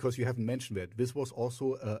because you haven't mentioned that, this was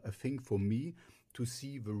also a thing for me to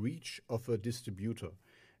see the reach of a distributor.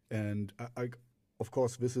 And I, of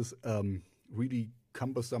course, this is really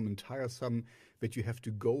cumbersome and tiresome that you have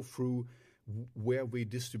to go through where we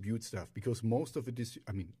distribute stuff, because most of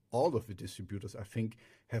all of the distributors, I think,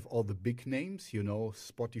 have all the big names,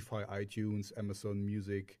 Spotify, iTunes, Amazon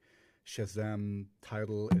Music, Shazam,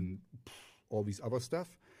 Tidal, and all these other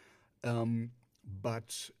stuff.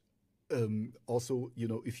 But also,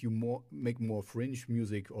 if you make more fringe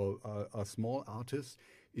music or are small artists,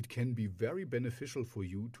 it can be very beneficial for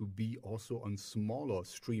you to be also on smaller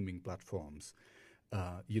streaming platforms,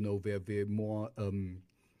 where they're more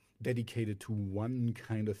dedicated to one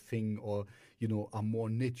kind of thing, or, are more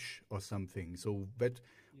niche or something. So that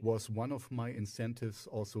was one of my incentives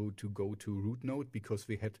also to go to RootNote, because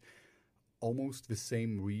we had almost the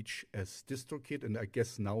same reach as DistroKid, and I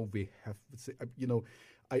guess now we have,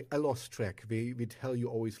 I lost track. We tell you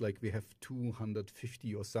always like we have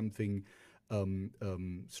 250 or something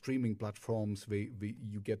streaming platforms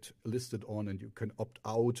you get listed on, and you can opt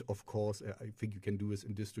out, of course. I think you can do this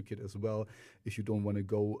in DistroKid as well. If you don't want to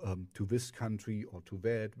go to this country or to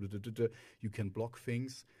that, you can block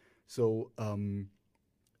things. So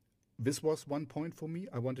this was one point for me.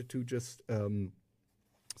 I wanted to just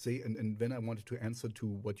say, and then I wanted to answer to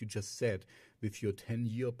what you just said with your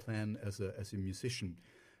 10-year plan as a musician.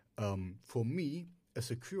 For me,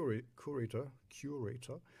 as a curator,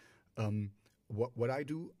 what I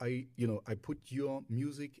do, I put your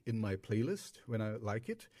music in my playlist when I like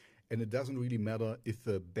it, and it doesn't really matter if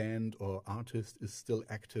a band or artist is still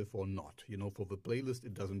active or not. For the playlist,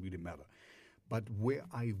 it doesn't really matter. But where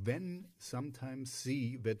I then sometimes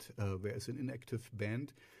see that there is an inactive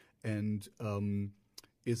band, and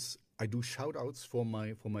I do shout outs for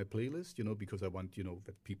my playlist, because I want,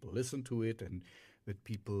 that people listen to it and that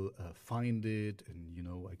people find it, and,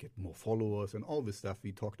 I get more followers and all this stuff.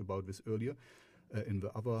 We talked about this earlier in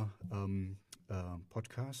the other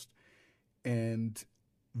podcast. And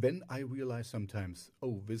then I realize sometimes,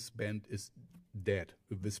 this band is dead.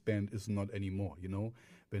 This band is not anymore,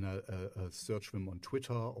 When I search them on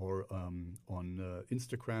Twitter or on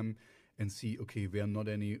Instagram, and see, okay, they're not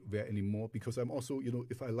anywhere anymore. Because I'm also,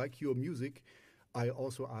 if I like your music, I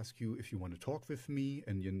also ask you if you want to talk with me,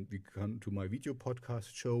 and we come to my video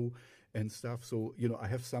podcast show and stuff. So, I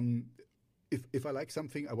have some, if I like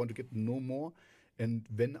something, I want to get to know more. And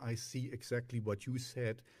then I see exactly what you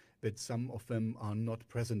said, that some of them are not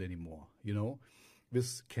present anymore,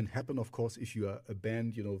 This can happen, of course, if you are a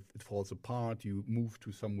band, it falls apart, you move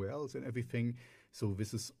to somewhere else and everything. So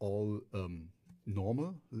this is all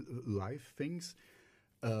normal life things.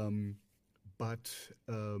 But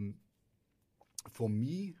for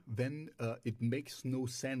me, then it makes no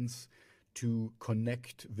sense to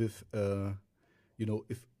connect with,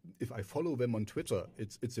 if I follow them on Twitter,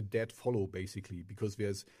 it's a dead follow basically, because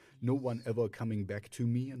there's no one ever coming back to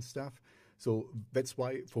me and stuff. So that's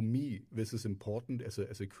why for me this is important as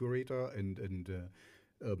a curator and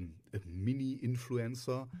a mini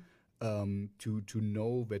influencer, to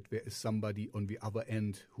know that there is somebody on the other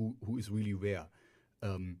end who is really there.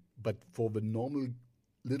 But for the normal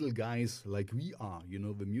little guys like we are,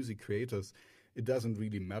 the music creators, it doesn't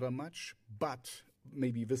really matter much. But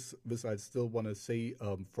maybe this I still want to say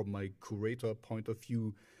from my curator point of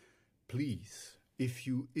view, please, if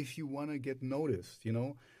you want to get noticed,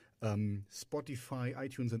 Spotify,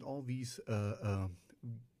 iTunes, and all these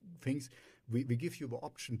things, we give you the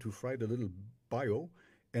option to write a little bio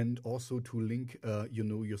and also to link,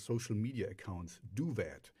 your social media accounts. Do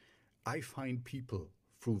that. I find people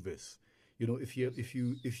through this. If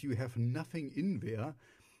you have nothing in there,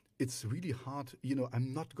 it's really hard.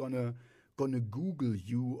 I'm not gonna Google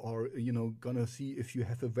you, or gonna see if you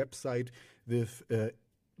have a website with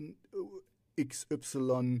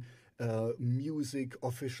XY music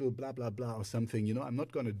official blah blah blah or something. I'm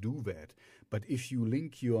not gonna do that. But if you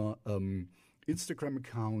link your Instagram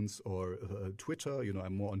accounts or Twitter,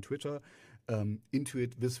 I'm more on Twitter, into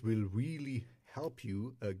it, this will really help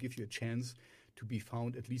you, give you a chance to be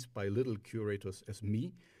found at least by little curators as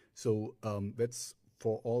me. So that's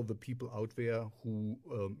for all the people out there who,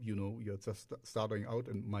 you're just starting out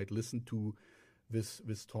and might listen to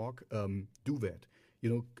this talk. Do that,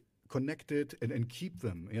 connect it and keep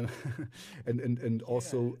them, and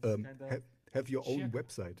also have your own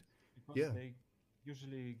website. Because they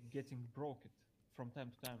usually getting broken from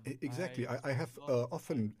time to time. Exactly. I have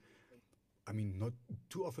often, not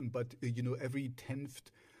too often, but every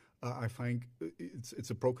 10th I find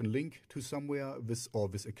it's a broken link to somewhere. This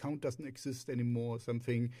account doesn't exist anymore or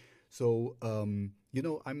something. So I'm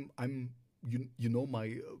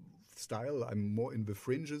my style. I'm more in the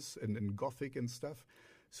fringes and gothic and stuff.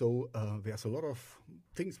 So there's a lot of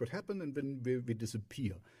things that happen and then we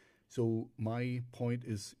disappear. So my point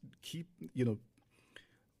is keep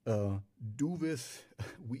do this.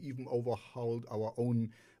 We even overhauled our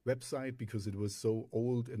own website because it was so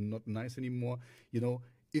old and not nice anymore.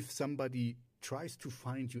 If somebody tries to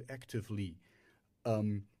find you actively,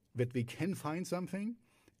 that they can find something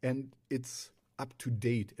and it's up to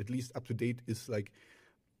date. At least up to date is like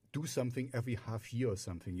do something every half year or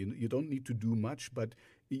something. You don't need to do much, but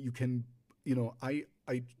you can. I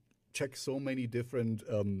check so many different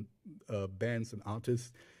bands and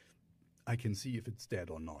artists. I can see if it's dead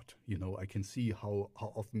or not. I can see how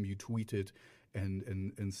often you tweet it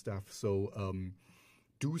and stuff. So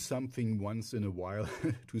do something once in a while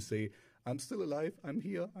to say, I'm still alive, I'm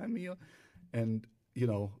here. And,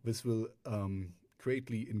 this will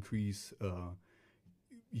greatly increase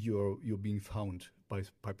your being found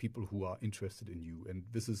by people who are interested in you. And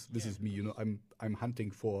this is me, I'm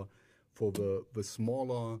hunting for the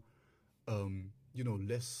smaller,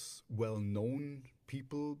 less well-known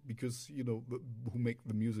people, because, who make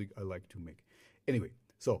the music I like to make. Anyway,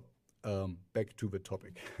 so back to the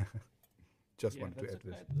topic. Just wanted to add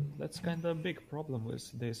this. That's kind of a big problem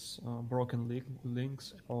with this broken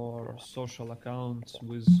links or social accounts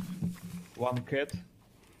with one cat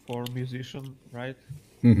for musician, right?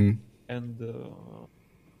 Mm-hmm. And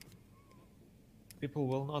people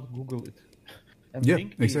will not Google it. And Yeah,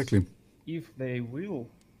 thing exactly. Is, if they will,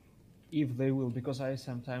 because I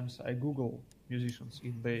sometimes Google musicians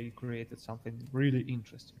if they created something really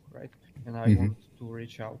interesting, right? And I want to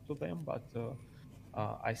reach out to them, but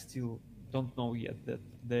I still don't know yet that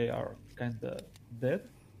they are kind of dead.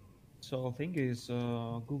 So thing is,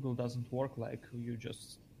 Google doesn't work like you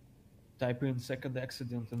just type in second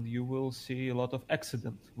accident and you will see a lot of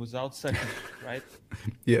accident without second, right?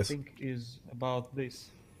 Yes. The thing is about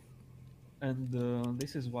this. And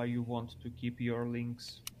this is why you want to keep your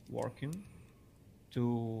links working,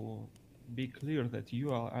 to be clear that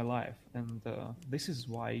you are alive. And this is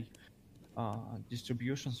why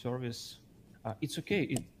distribution service, it's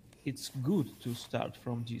okay. It's good to start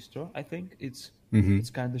from distro. I think it's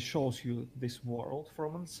kind of shows you this world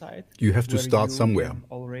from inside. You have to start somewhere.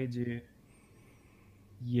 Already,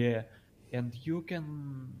 and you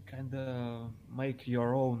can kind of make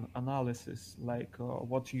your own analysis, like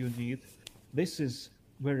what you need. This is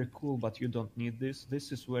very cool, but you don't need this.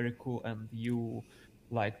 This is very cool, and you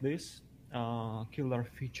like this. Killer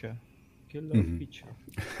feature,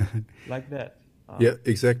 like that. Yeah,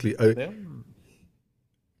 exactly. Then,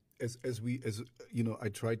 as I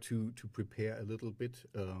tried to prepare a little bit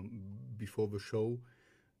before the show,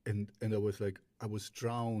 and I was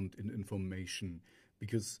drowned in information,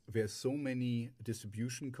 because there's so many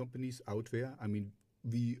distribution companies out there. I mean,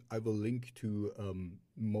 I will link to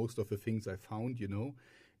most of the things I found.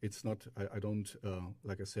 It's not. I don't.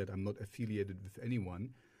 Like I said, I'm not affiliated with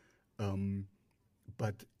anyone.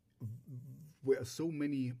 But there are so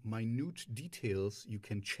many minute details you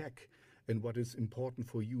can check, and what is important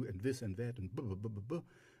for you, and this and that, and blah blah blah blah blah.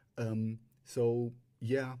 So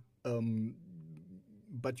yeah.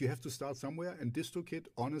 But you have to start somewhere, and DistroKid,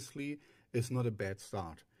 honestly, is not a bad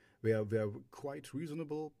start. They're quite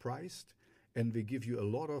reasonable priced, and they give you a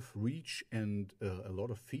lot of reach and a lot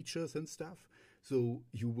of features and stuff. So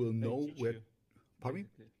you will know where. You, pardon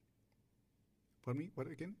me? What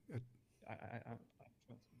again?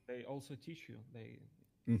 They also teach you. They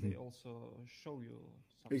also show you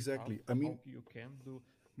some exactly. stuff. I mean, how you can do.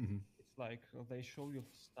 It's like they show you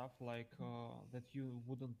stuff like that you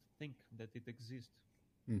wouldn't think that it exists,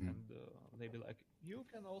 and they be like, you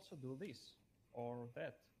can also do this or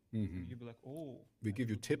that. And you be like, oh. We give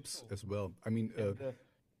you tips as well. I mean,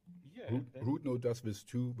 Rudno does this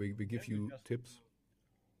too. We give you tips.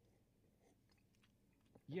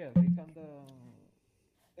 Yeah, they kind of.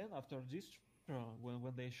 Then after this,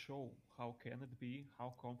 when they show how can it be,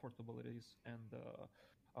 how comfortable it is, and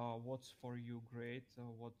what's for you great,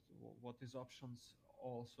 what is options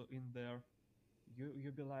also in there,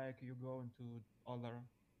 you be like, you go into other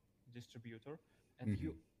distributor, and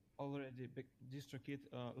you already DistroKid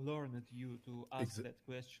learned you to ask that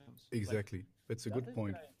questions. Exactly, like, that's a good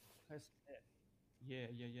point. Yeah.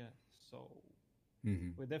 So.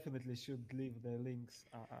 We definitely should leave the links.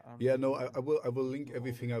 I will link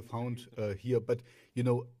everything I found here. But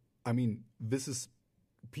I mean, this is,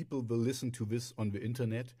 people will listen to this on the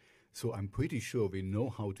internet, so I'm pretty sure they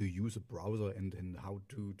know how to use a browser and how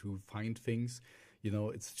to find things.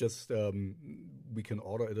 It's just we can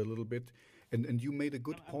order it a little bit. And you made a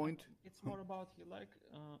good point. It's more about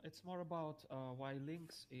it's more about why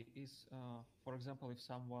links is. For example, if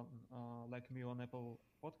someone like me on Apple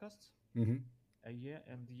Podcasts.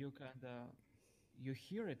 And you kind of you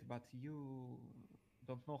hear it, but you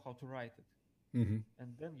don't know how to write it,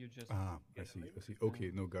 and then you just I see.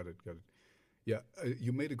 Okay, no, got it. Yeah,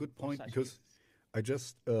 you made a good point, because I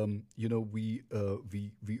just we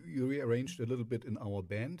rearranged a little bit in our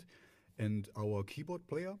band, and our keyboard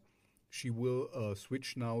player, she will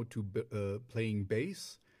switch now to playing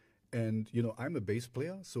bass, and I'm a bass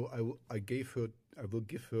player, so I will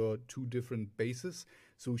give her two different basses,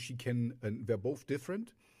 so she can, and they're both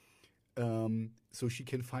different, so she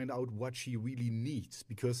can find out what she really needs.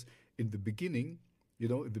 Because in the beginning, you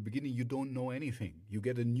don't know anything. You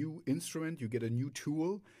get a new instrument, you get a new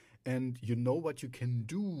tool, and you know what you can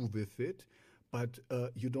do with it, but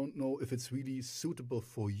you don't know if it's really suitable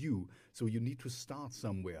for you. So you need to start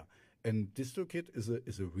somewhere. And DistroKit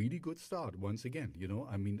is a really good start. Once again,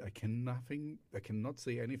 I mean, I cannot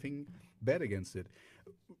say anything bad against it.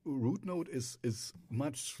 Root node is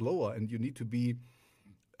much slower, and you need to be,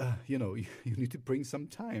 you need to bring some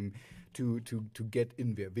time to get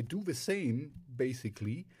in there. We do the same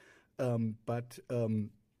basically, but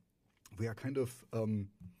we are kind of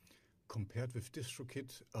compared with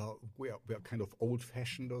DistroKit, we are kind of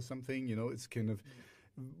old-fashioned or something. It's kind of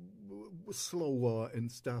slower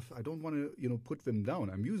and stuff. I don't want to, put them down.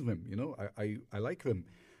 I'm using them. I like them,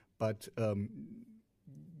 but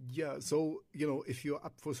yeah. So if you're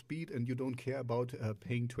up for speed and you don't care about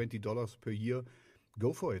paying $20 per year,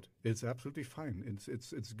 go for it. It's absolutely fine.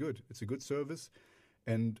 It's good. It's a good service,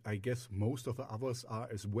 and I guess most of the others are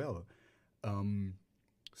as well.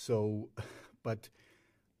 But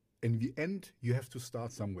in the end, you have to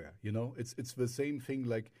start somewhere. It's the same thing.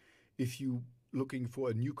 Like if you looking for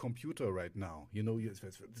a new computer right now, there's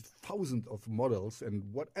thousands of models and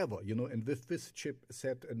whatever, and with this chip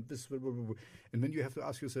set and this, and then you have to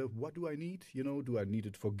ask yourself, what do I need? Do I need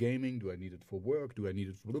it for gaming? Do I need it for work? Do I need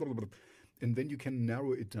it for and then you can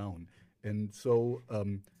narrow it down. And so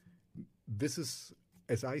this is,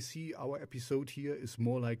 as I see our episode here, is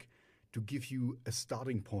more like to give you a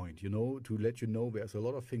starting point, to let you know there's a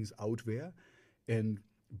lot of things out there.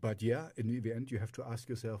 But yeah, in the end, you have to ask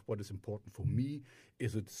yourself, what is important for me?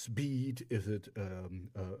 Is it speed? Is it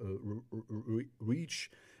reach?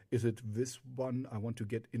 Is it this one? I want to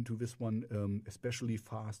get into this one, especially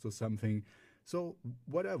fast or something. So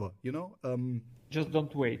whatever, Just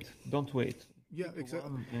don't wait. Don't wait. Yeah,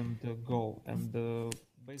 exactly. And go and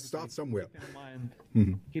basically start somewhere.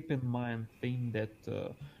 Keep in mind, thing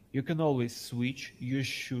that you can always switch. You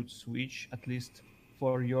should switch at least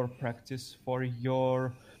for your practice, for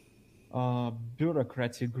your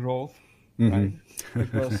bureaucratic growth, right?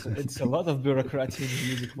 Because it's a lot of bureaucracy in the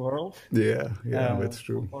music world. Yeah, that's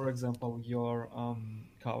true. For example, your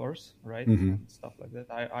covers, right, and stuff like that.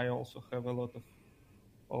 I also have a lot of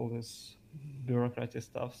all this bureaucracy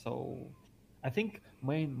stuff. So I think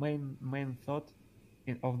main thought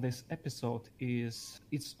of this episode is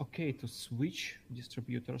it's okay to switch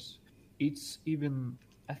distributors. It's even,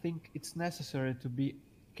 I think it's necessary to be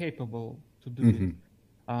capable to do it.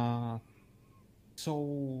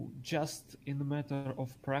 So just in a matter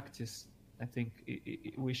of practice, I think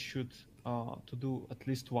we should to do at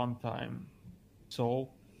least one time. So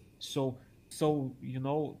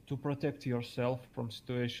to protect yourself from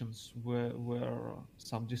situations where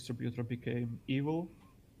some distributor became evil,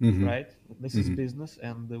 right? This is business,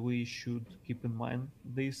 and we should keep in mind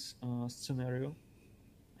this scenario.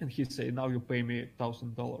 And he say, now you pay me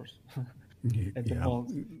 $1,000 at the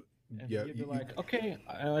month. And you'd be like, okay,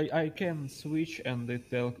 I can switch, and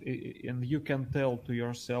and you can tell to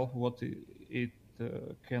yourself what it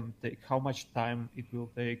can take, how much time it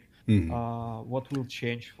will take, what will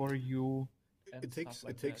change for you. It takes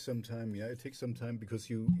some time. Yeah, it takes some time because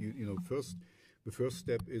the first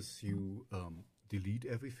step is you delete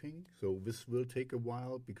everything. So this will take a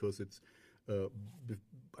while because it's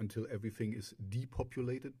until everything is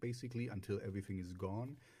depopulated, basically, until everything is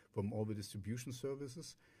gone from all the distribution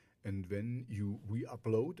services. And then you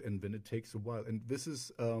re-upload, and then it takes a while. And this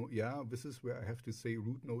is where I have to say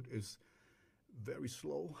root node is very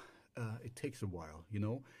slow. It takes a while,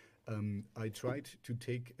 I tried to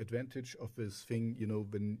take advantage of this thing,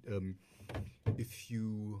 when if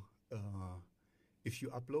you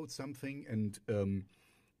upload something and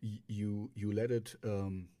you let it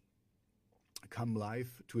come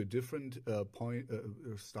live to a different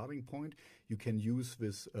starting point, you can use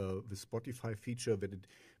this the Spotify feature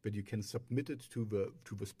that you can submit it to the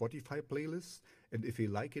Spotify playlist, and if they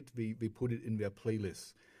like it, they put it in their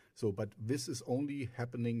playlist. So, but this is only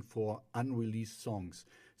happening for unreleased songs.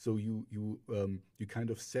 So you kind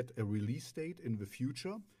of set a release date in the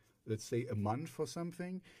future, let's say a month or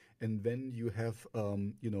something, and then you have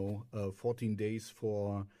 14 days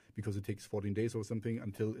because it takes 14 days or something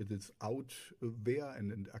until it is out there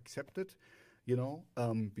and accepted,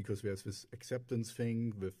 because there's this acceptance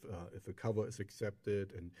thing with if a cover is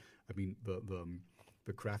accepted, and I mean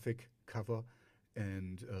the graphic cover,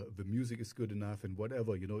 and the music is good enough, and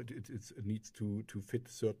whatever, it needs to fit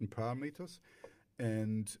certain parameters,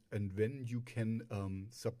 and then you can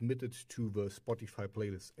submit it to the Spotify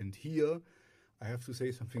playlist. And here I have to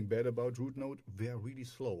say something bad about root node. They are really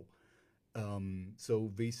slow.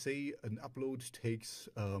 So they say an upload takes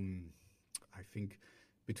I think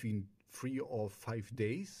between 3 or 5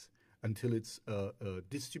 days until it's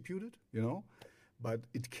distributed, but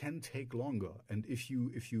it can take longer. And if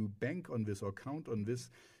you bank on this or count on this,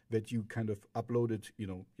 that you kind of upload it,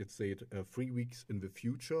 let's say it 3 weeks in the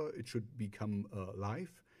future, it should become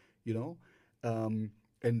live,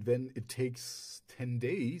 and then it takes 10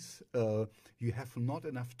 days. You have not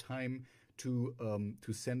enough time to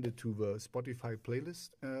send it to the Spotify playlist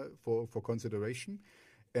for consideration.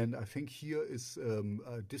 And I think here is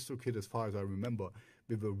DistroKid, as far as I remember,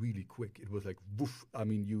 they were really quick. It was like woof. I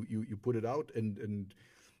mean, you put it out and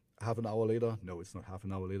half an hour later. No, it's not half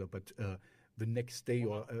an hour later, but the next day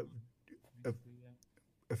or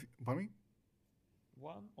pardon me?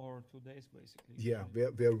 1 or 2 days, basically. Yeah,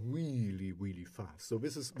 they're really, really fast. So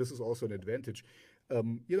this is also an advantage.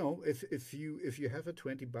 If you have a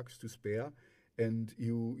 $20 to spare and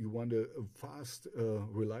you want a fast,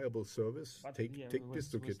 reliable service, But take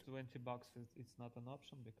DistroKid. With $20, it's not an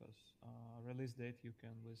option because release date you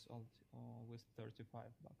can with $35.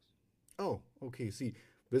 Oh, okay. See,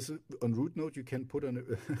 this is, on Root Note you can put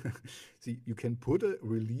you can put a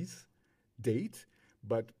release date,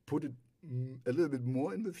 but put it a little bit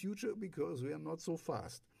more in the future because we are not so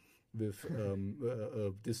fast with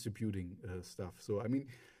distributing stuff. So I mean,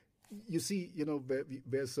 you see,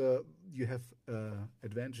 there's you have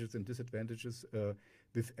advantages and disadvantages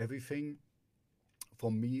with everything.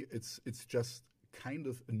 For me, it's just kind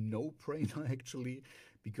of a no-brainer actually,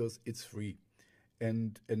 because it's free,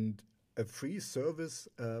 and a free service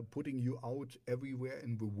putting you out everywhere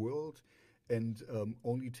in the world, and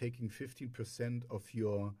only taking 15% of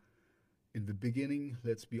your, in the beginning,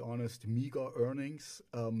 let's be honest, meager earnings.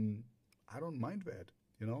 I don't mind that,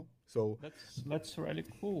 So that's really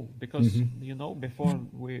cool because before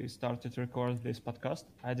we started to record this podcast,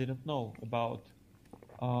 I didn't know about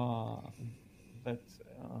that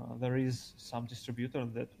there is some distributor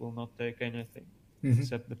that will not take anything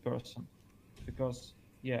except the person, because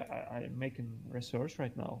I'm making research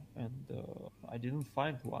right now and I didn't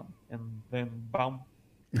find one, and then bam.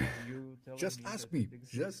 You just ask me.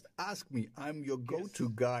 Just ask me. I'm your go-to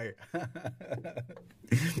guy.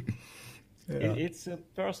 It's the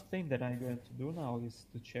first thing that I'm going to do now is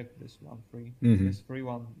to check this one free, this free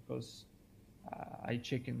one, because I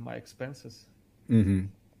check in my expenses. Mm-hmm.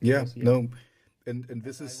 No, and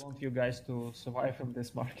this I want you guys to survive in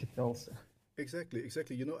this market also. Exactly.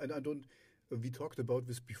 And I don't. We talked about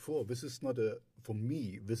this before. This is not for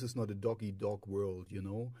me. This is not a dog-eat-dog world.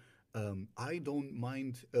 I don't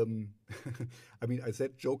mind. I mean, I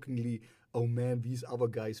said jokingly, "Oh man, these other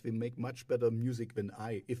guys, they make much better music than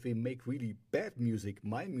I. If they make really bad music,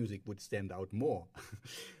 my music would stand out more."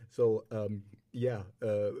 So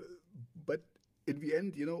but in the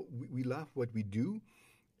end, we love what we do,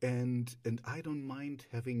 and I don't mind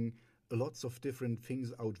having lots of different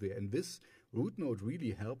things out there. And this Root Note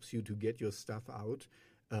really helps you to get your stuff out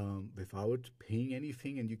without paying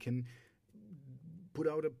anything, and you can put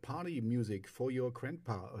out a party music for your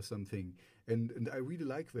grandpa or something. And I really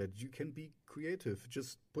like that. You can be creative.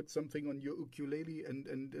 Just put something on your ukulele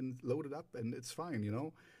and load it up, and it's fine,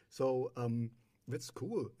 So that's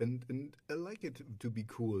cool. And I like it to be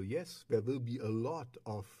cool. Yes, there will be a lot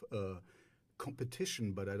of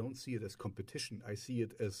competition, but I don't see it as competition. I see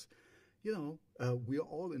it as, we are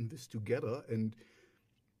all in this together. And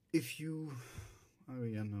if you...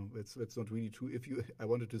 no, that's not really true. I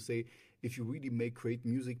wanted to say, if you really make great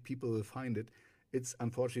music, people will find it. It's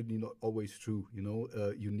unfortunately not always true.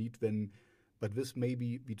 You need then, but this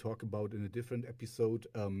maybe we talk about in a different episode.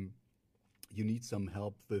 You need some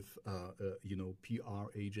help with, PR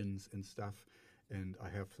agents and stuff. And I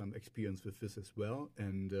have some experience with this as well.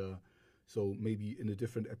 And so maybe in a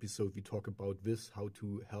different episode we talk about this, how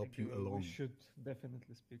to help you along. We should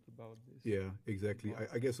definitely speak about this. Yeah, exactly.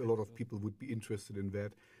 I guess a lot of people would be interested in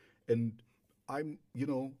that. And I'm,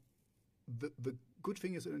 the good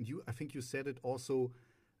thing is, and I think you said it also,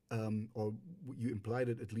 or you implied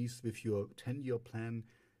it at least with your 10-year plan,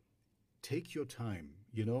 take your time,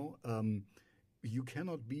 you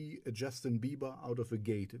cannot be a Justin Bieber out of the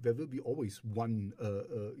gate. There will be always one,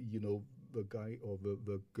 the guy or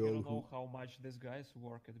the girl. You don't know how much these guys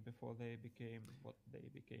worked before they became what they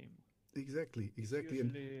became. Exactly. It's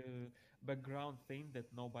usually a background thing that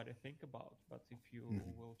nobody think about. But if you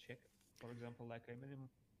will check, for example, like Eminem,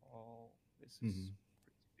 this is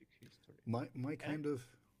pretty big history.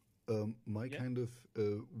 My kind of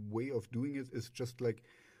way of doing it is just like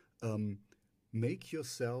make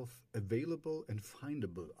yourself available and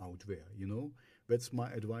findable out there. That's my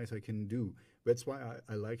advice I can do. That's why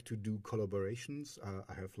I like to do collaborations.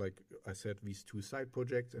 I have, like I said, these 2 side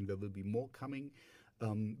projects, and there will be more coming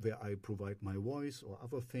where I provide my voice or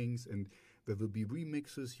other things, and there will be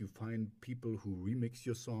remixes. You find people who remix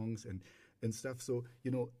your songs, and and stuff. So,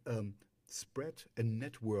 spread a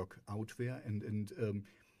network out there and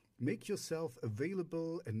make yourself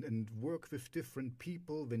available and work with different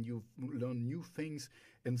people. Then you learn new things.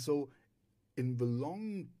 And so in the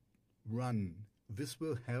long run, this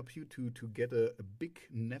will help you to get a big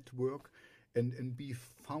network and be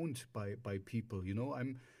found by people.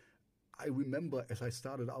 I remember as I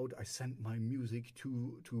started out, I sent my music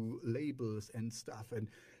to labels and stuff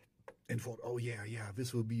and thought, oh yeah,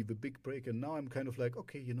 this will be the big break. And now I'm kind of like,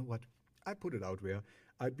 okay, you know what? I put it out there.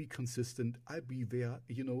 I'll be consistent. I'll be there.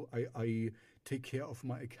 I take care of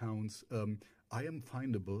my accounts. I am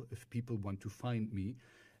findable if people want to find me.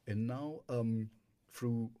 And now,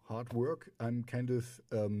 through hard work, I'm kind of,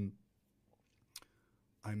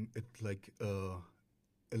 I'm at like a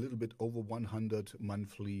little bit over 100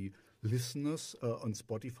 monthly listeners on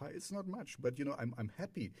Spotify. It's not much, but I'm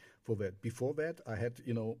happy for that. Before that, I had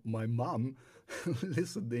my mom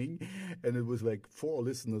listening, and it was like 4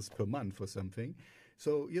 listeners per month or something.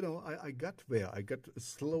 So I got there. I got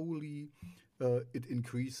slowly. It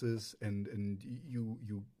increases, and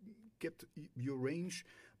you get your range,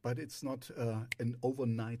 but it's not an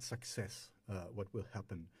overnight success. What will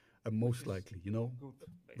happen? Most likely, good,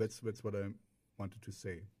 that's what I wanted to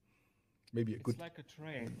say. Maybe it's like a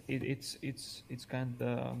train. It's kind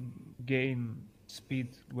of gain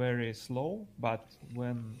speed very slow, but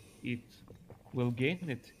when it will gain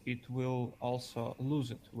it, it will also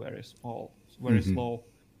lose it very slow.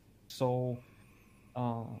 So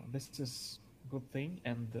this is good thing,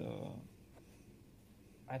 and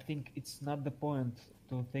I think it's not the point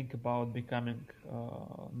to think about becoming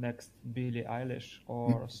next Billie Eilish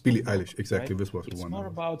or Billie Eilish. Exactly, right? this was it's one. It's more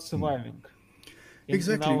about surviving.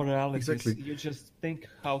 Exactly. In our realities, exactly. You just think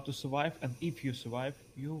how to survive, and if you survive,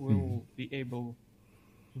 you will be able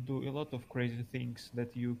to do a lot of crazy things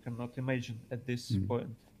that you cannot imagine at this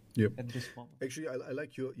point. Yep. At this moment. Actually, I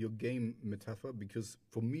like your game metaphor, because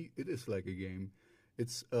for me it is like a game.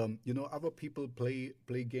 It's other people play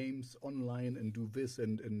games online and do this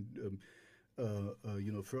and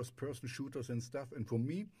first person shooters and stuff. And for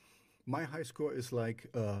me, my high score is like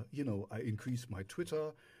I increase my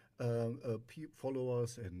Twitter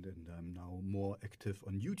followers, and I'm now more active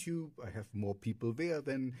on YouTube. I have more people there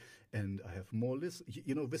then, and I have more lists.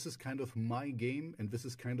 This is kind of my game, and this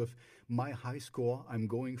is kind of my high score I'm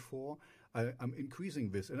going for. I'm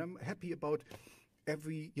increasing this, and I'm happy about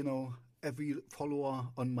every follower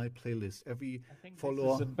on my playlist. Every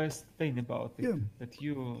follower. This is the best thing about it, that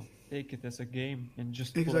you take it as a game and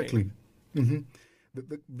just exactly. play it. Mm-hmm.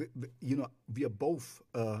 We are both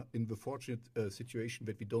in the fortunate situation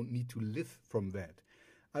that we don't need to live from that.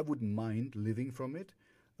 I wouldn't mind living from it,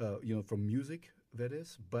 from music, that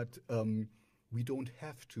is, but we don't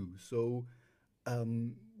have to. So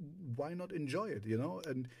why not enjoy it,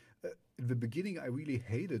 And in the beginning, I really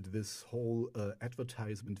hated this whole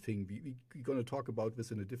advertisement thing. We're going to talk about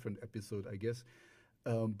this in a different episode, I guess.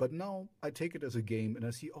 But now I take it as a game, and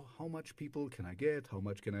I see, how much people can I get? How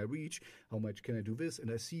much can I reach? How much can I do this? And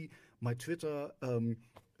I see my Twitter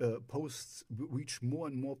posts reach more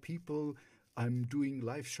and more people. I'm doing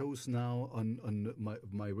live shows now on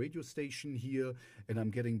my radio station here, and I'm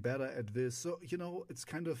getting better at this. So, it's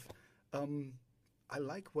kind of, I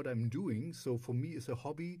like what I'm doing. So for me, it's a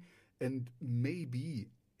hobby, and maybe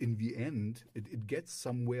in the end, it gets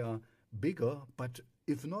somewhere bigger, but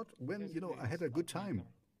if not, when I had a good time.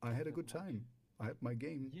 I had a good time. I had my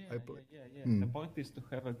game. Yeah. The point is to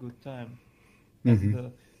have a good time. Mm-hmm.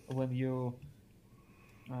 And when you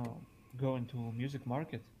go into music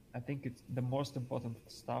market, I think it's the most important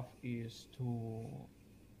stuff is to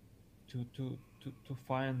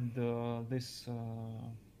find this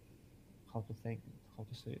how to say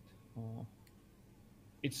it.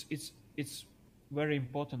 It's very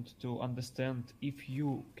important to understand if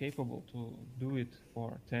you capable to do it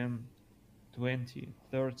for 10, 20,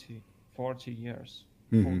 30, 40 years,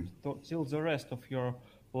 till the rest of your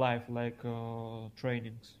life, like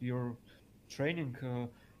trainings. You're training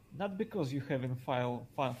not because you're having fun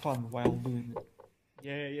while doing it.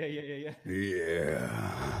 Yeah.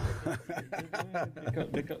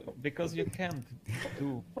 Because you can't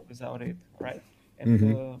do without it, right?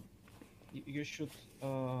 And you should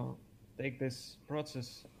take this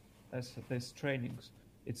process as these trainings.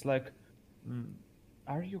 It's like,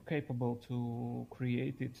 are you capable to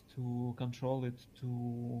create it, to control it,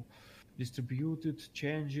 to distribute it,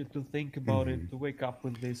 change it, to think about it, to wake up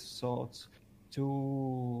with these thoughts,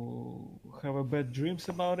 to have a bad dreams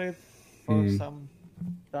about it for some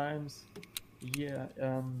times? Yeah,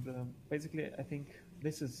 and basically I think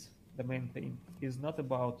this is the main thing. It's not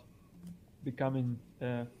about becoming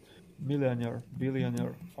a millionaire,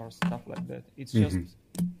 billionaire, or stuff like that. It's just,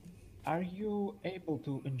 are you able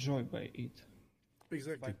to enjoy by it,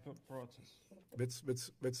 Exactly. by process?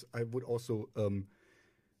 That's. I would also,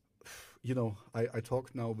 I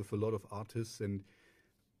talk now with a lot of artists, and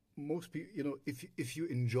most people, if you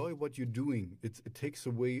enjoy what you're doing, it takes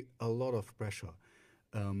away a lot of pressure.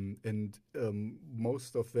 And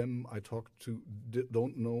most of them I talk to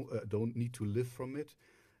don't need to live from it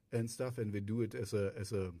and stuff, and they do it as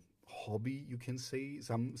a hobby. You can say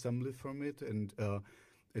some live from it and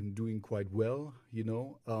doing quite well,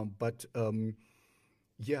 But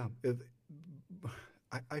yeah,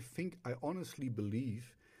 I think I honestly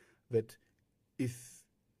believe that if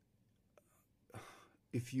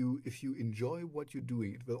you enjoy what you're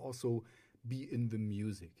doing, it will also be in the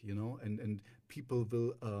music, and people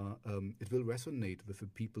will it will resonate with the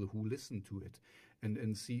people who listen to it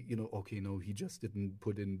and see, okay, no, he just didn't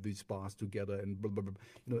put in these bars together and blah, blah,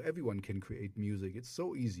 blah. Everyone can create music. It's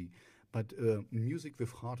so easy, but music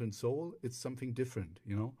with heart and soul, it's something different,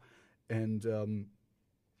 and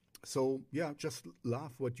so yeah, just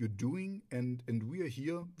love what you're doing, and we are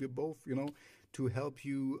here. We're both, to help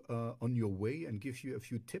you on your way and give you a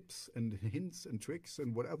few tips and hints and tricks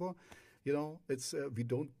and whatever. It's we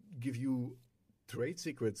don't give you trade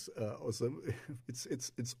secrets. Also,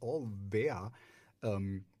 it's all there.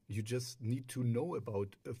 You just need to know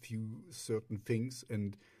about a few certain things,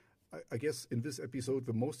 and I guess in this episode,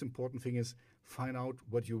 the most important thing is find out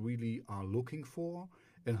what you really are looking for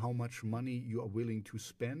and how much money you are willing to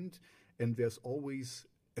spend. And there's always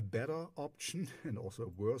a better option and also a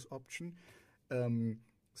worse option.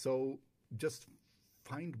 So just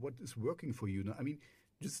find what is working for you. I mean,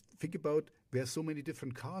 just think about, there's so many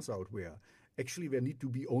different cars out there. Actually, there need to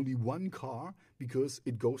be only one car because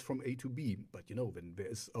it goes from A to B. But when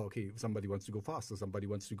there's, okay, somebody wants to go faster, somebody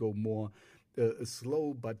wants to go more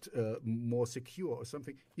slow but more secure or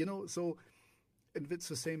something. So, and it's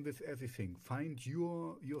the same with everything. Find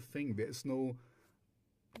your thing. There is no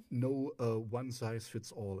one size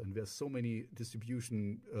fits all, and there's so many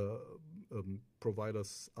distribution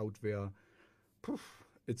providers out there.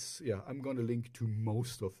 I'm going to link to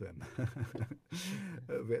most of them.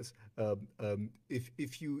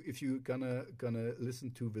 If you gonna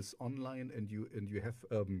listen to this online and you have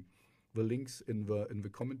the links in the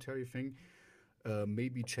commentary thing,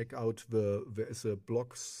 maybe check out there is a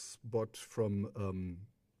blog spot from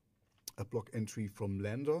a blog entry from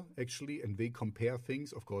Lander, actually, and they compare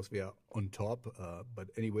things. Of course, they are on top, but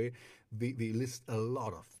anyway, they list a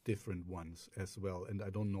lot of different ones as well, and I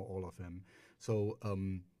don't know all of them. So,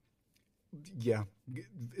 yeah,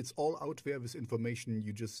 it's all out there, this information.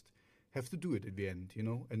 You just have to do it at the end,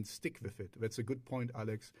 and stick with it. That's a good point,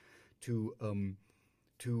 Alex, to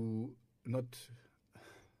not...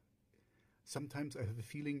 Sometimes I have a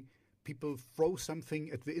feeling people throw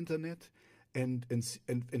something at the internet and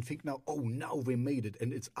think now, oh, now they made it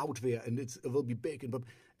and it's out there and it will be big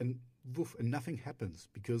and woof, and nothing happens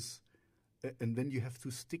because, and then you have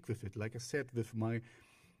to stick with it. Like I said,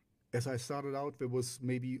 as I started out, there was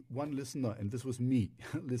maybe one listener, and this was me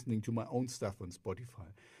listening to my own stuff on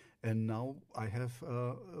Spotify, and now I have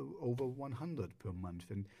over 100 per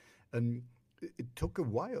month, and it took a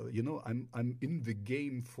while. I'm in the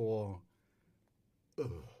game for.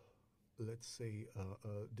 Let's say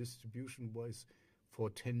distribution-wise for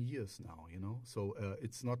 10 years now, So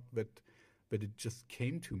it's not that it just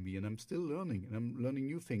came to me, and I'm still learning, and I'm learning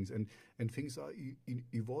new things, and things are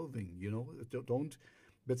evolving, Don't.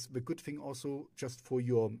 That's the good thing also, just for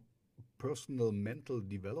your personal mental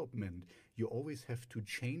development. You always have to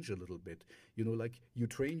change a little bit, like you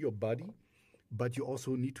train your body, but you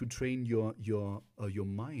also need to train your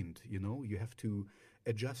mind. You have to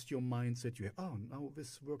adjust your mindset. Now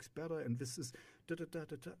this works better, and this is da da da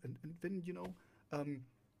da da, and then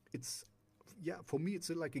it's for me it's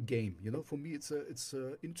like a game. For me it's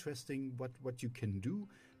interesting what you can do,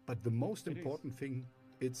 but the most important thing,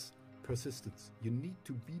 it's persistence. You need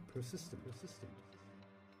to be persistent.